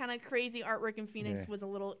frenetic, kind of crazy artwork in Phoenix was a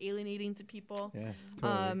little alienating to people. Yeah,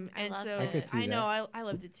 totally. I And loved so it. I could see know that. I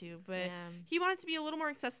loved it too, but Yeah. he wanted to be a little more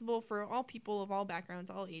accessible for all people of all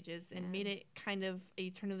backgrounds, all ages, and Yeah. made it kind of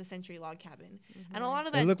a turn of the century log cabin. Mm-hmm. And a lot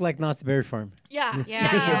of It that, looked like Knott's Berry Farm. yeah,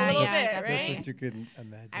 Yeah, a little yeah, bit, definitely. That's right? what you could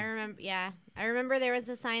imagine. I remember there was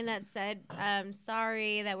a sign that said,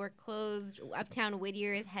 "Sorry that we're closed." Uptown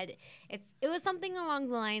Whittier it was something along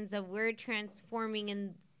the lines of we're transforming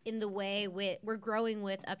in the way we're growing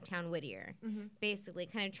with Uptown Whittier, basically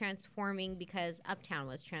kind of transforming because Uptown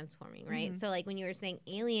was transforming, right? So like when you were saying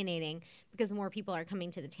alienating because more people are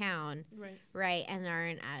coming to the town, right, and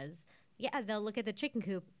aren't as they'll look at the chicken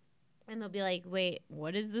coop. And they'll be like, wait,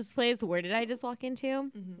 what is this place? Where did I just walk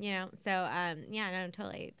into? You know, so, no,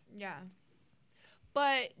 totally. Yeah.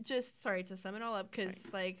 But just sorry to sum it all up, because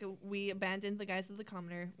like we abandoned the guys at the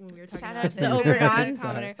Commoner when we were talking Shout about out to the this. Obregons.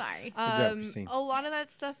 Commoner. Sorry. job, Christine. A lot of that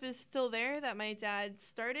stuff is still there that my dad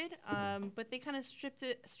started, but they kind of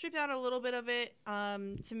stripped out a little bit of it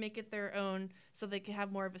to make it their own, so they could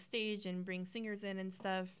have more of a stage and bring singers in and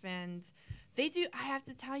stuff. And they do. I have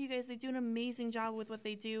to tell you guys, they do an amazing job with what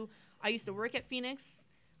they do. I used to work at Phoenix.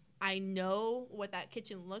 I know what that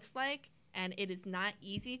kitchen looks like, and it is not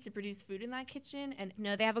easy to produce food in that kitchen. And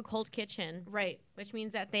No, they have a cold kitchen, right. which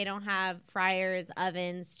means that they don't have fryers,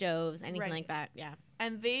 ovens, stoves, anything Right. like that. Yeah.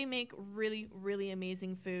 And they make really, really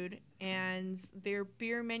amazing food. And their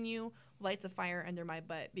beer menu lights a fire under my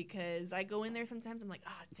butt, because I go in there sometimes. I'm like,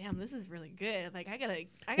 oh, damn, this is really good. Like, I gotta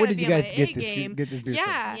Where did be you on guys my get A this? game. Get this beer?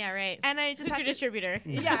 Yeah. Yeah, right. And I just Who's have your to, distributor?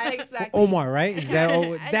 yeah, exactly. Omar, right? Is that,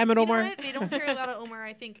 damn it, You know Omar. what? They don't carry a lot of Omar.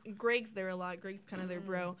 I think Greg's there a lot. Greg's kind of their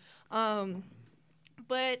bro.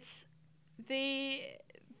 But they're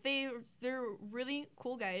really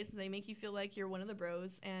cool guys. They make you feel like you're one of the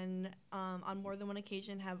bros, and on more than one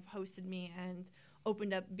occasion have hosted me and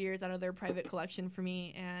opened up beers out of their private collection for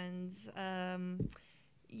me, and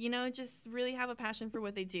just really have a passion for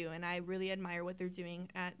what they do. And I really admire what they're doing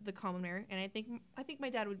at the Commoner, and I think my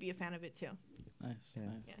dad would be a fan of it too. Nice. Yeah.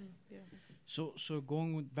 Nice. So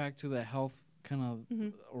going back to the health kind of,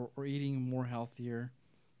 Mhm. or eating more healthier,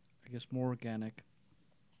 I guess more organic.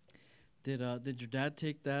 Did your dad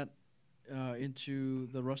take that into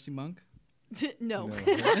the Rusty Monk? No.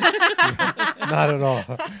 Not at all.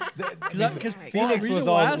 Because Phoenix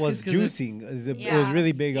was juicing. It was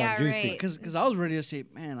really big on Yeah, juicing. right. Because I was ready to say,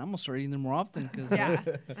 man, I'm gonna start eating them more often because Yeah.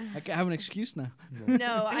 I have an excuse now.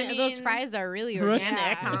 No, I mean those fries are really Right. organic,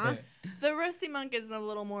 Yeah. huh? The Rusty Monk is a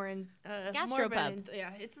little more Gastropub.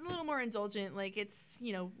 it's a little more indulgent. Like, it's,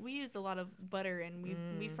 we use a lot of butter and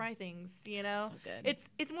we fry things. So good.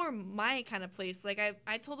 It's more my kind of place. Like,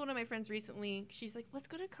 I told one of my friends recently. She's like, let's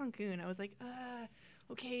go to Cancun. I was like,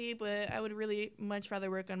 okay, but I would really much rather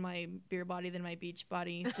work on my beer body than my beach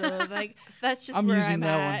body. So like, that's just I'm where using I'm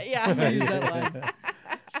that at. one. Yeah. I'm gonna use that line.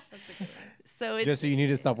 So it's Just so you need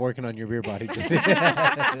to stop working on your beer body. Just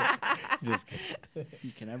kidding.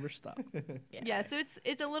 You can never stop. yeah, so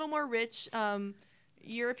it's a little more rich,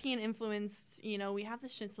 European influenced. We have the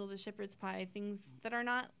schnitzel, the shepherd's pie, things that are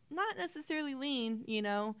not necessarily lean,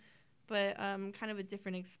 but kind of a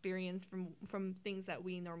different experience from things that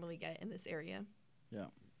we normally get in this area. Yeah.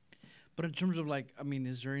 But in terms of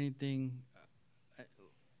is there anything,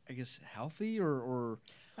 I guess, healthy or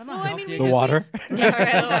I don't know, Well, I healthy, mean, I The guess, water. Yeah,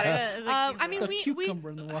 right, water. I mean, The we cucumber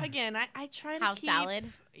in the water. again, I try to House keep salad.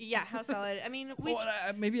 Yeah, house salad. I mean, we Well,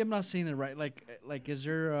 maybe I'm not saying it right. Like, is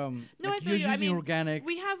there No, I like feel you guys you. I using mean, organic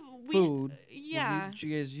we have food? Yeah. Did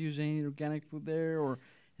you guys use any organic food there, or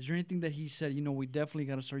is there anything that he said? We definitely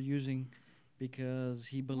got to start using because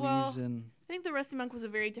he believes Well, in. I think the Rusty Monk was a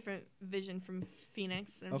very different vision from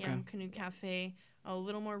Phoenix and Okay. from Canoe Cafe. A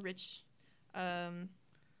little more rich.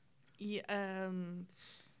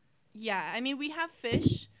 Yeah, I mean, we have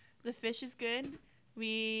fish. The fish is good.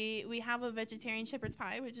 We have a vegetarian shepherd's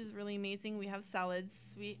pie, which is really amazing. We have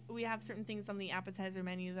salads. We have certain things on the appetizer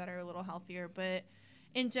menu that are a little healthier, but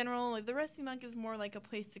in general, like the Rusty Monk is more like a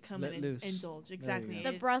place to come Let and loose. indulge. There you Exactly. go. The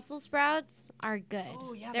It's- Brussels sprouts are good.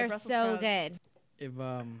 Oh yeah, the They're Brussels so sprouts. good. If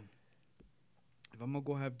I'm gonna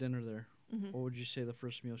go have dinner there, Mhm. what would you say the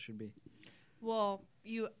first meal should be? Well,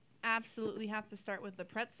 you absolutely have to start with the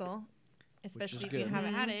pretzel, especially if you good.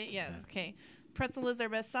 haven't had Mhm. it. Yeah. Okay. Pretzel is our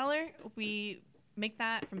best seller. We make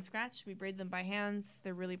that from scratch. We braid them by hands.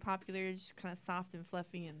 They're really popular, just kind of soft and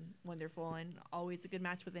fluffy and wonderful, and always a good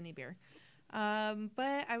match with any beer.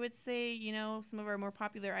 But I would say, some of our more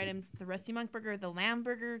popular items, the Rusty Monk Burger, the Lamb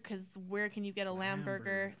Burger, because where can you get a lamb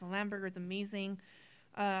burger? The Lamb Burger is amazing.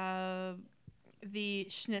 The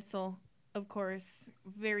Schnitzel, of course,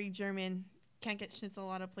 very German. Can't get Schnitzel a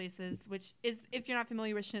lot of places, which is, if you're not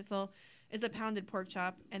familiar with Schnitzel, is a pounded pork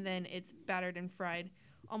chop, and then it's battered and fried,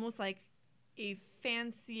 almost like a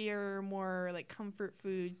fancier, more like comfort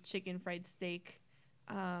food chicken fried steak,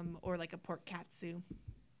 or like a pork katsu.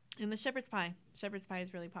 And the shepherd's pie. Shepherd's pie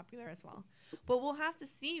is really popular as well. But we'll have to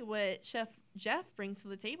see what Chef Jeff brings to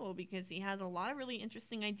the table, because he has a lot of really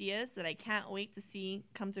interesting ideas that I can't wait to see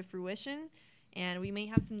come to fruition. And we may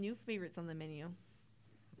have some new favorites on the menu.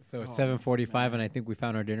 So it's Oh, 7:45, man. and I think we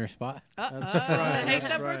found our dinner spot. That's right, that's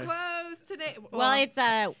Except we're right. closed today.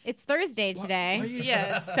 Well, it's Thursday today. why you-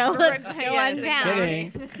 yes. So let's Correct. go Yes, on down.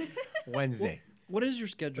 exactly. Wednesday, What is your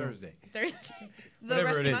schedule? Thursday, Thursday. The whatever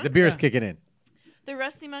Rusty it is. Monk? The beer's Yeah. kicking in. The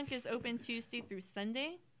Rusty Monk is open Tuesday through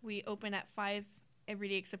Sunday. We open at 5 every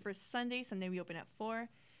day except for Sunday. Sunday we open at 4.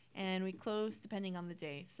 And we close depending on the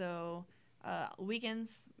day. So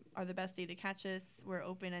weekends are the best day to catch us. We're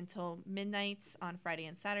open until midnight on Friday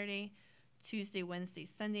and Saturday. Tuesday, Wednesday,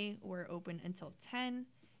 Sunday, we're open until 10.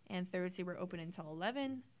 And Thursday, we're open until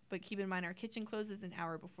 11. But keep in mind, our kitchen closes an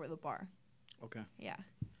hour before the bar. Okay. Yeah.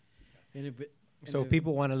 And if it, So and if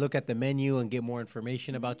people want to look at the menu and get more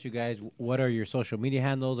information about you guys, what are your social media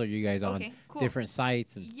handles? Are you guys on Okay, cool. different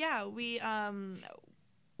sites? And Yeah,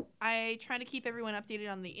 I try to keep everyone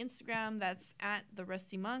updated on the Instagram. That's at the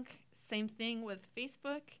Rusty Monk. Same thing with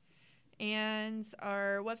Facebook. And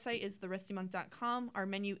our website is therustymonk.com. Our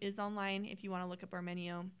menu is online if you want to look up our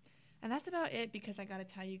menu. And that's about it, because I got to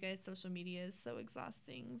tell you guys, social media is so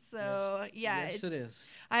exhausting. So, yeah. yes, it is.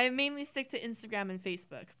 I mainly stick to Instagram and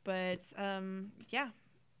Facebook. But, yeah.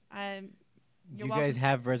 do You're you welcome. guys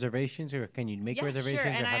have reservations, or can you make Yeah, reservations? sure.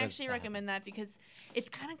 or And how I does actually that happen? recommend that, because it's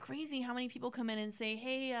kind of crazy how many people come in and say,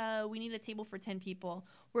 hey, we need a table for 10 people.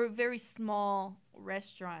 We're a very small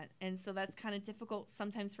restaurant, and so that's kind of difficult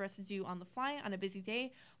sometimes for us to do on the fly on a busy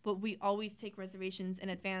day, but we always take reservations in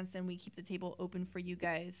advance, and we keep the table open for you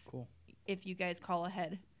guys Cool. if you guys call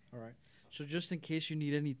ahead. All right. So just in case you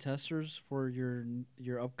need any testers for your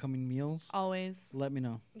upcoming meals, Always. let me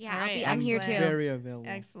know. Yeah, All right, I'm here too. excellent. Very available.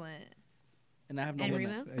 Excellent. And I have no And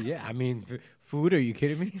limit. Remo? Yeah, I mean, food. Are you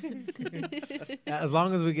kidding me? As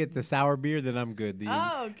long as we get the sour beer, then I'm good. These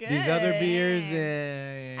good. other beers,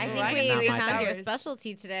 I Oh, think I we, can we not my found your sours.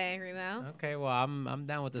 specialty today, Remo. Okay, well, I'm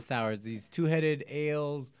down with the sours. These two-headed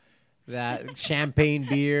ales, that champagne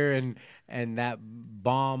beer, and that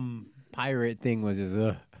bomb pirate thing was just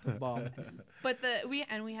ugh. Bomb. But we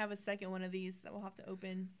have a second one of these that we'll have to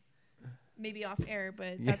open, maybe off air.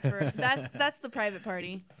 But Yeah. that's the private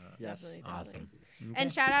party. Yes. Definitely. Awesome.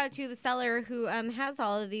 And shout out to the seller who has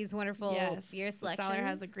all of these wonderful Yes, beer the selections. Cellar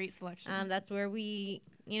has a great selection. That's where we,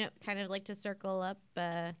 kind of like to circle up.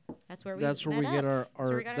 That's where we. That's where we met get up. our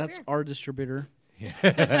where we got our that's beer. our distributor. For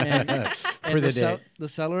And the day. the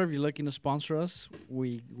seller, if you're looking to sponsor us,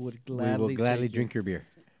 we would We gladly will gladly take you. drink your beer.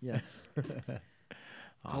 Yes. Awesome.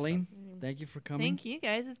 Colleen, thank you for coming. Thank you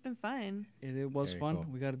guys. It's been fun. It was Very fun. cool.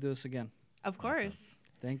 We got to do this again. Of course.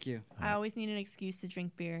 Thank you. I always need an excuse to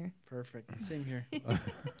drink beer. Perfect. Same here.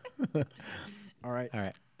 All right. All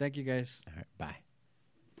right. Thank you guys. All right. Bye.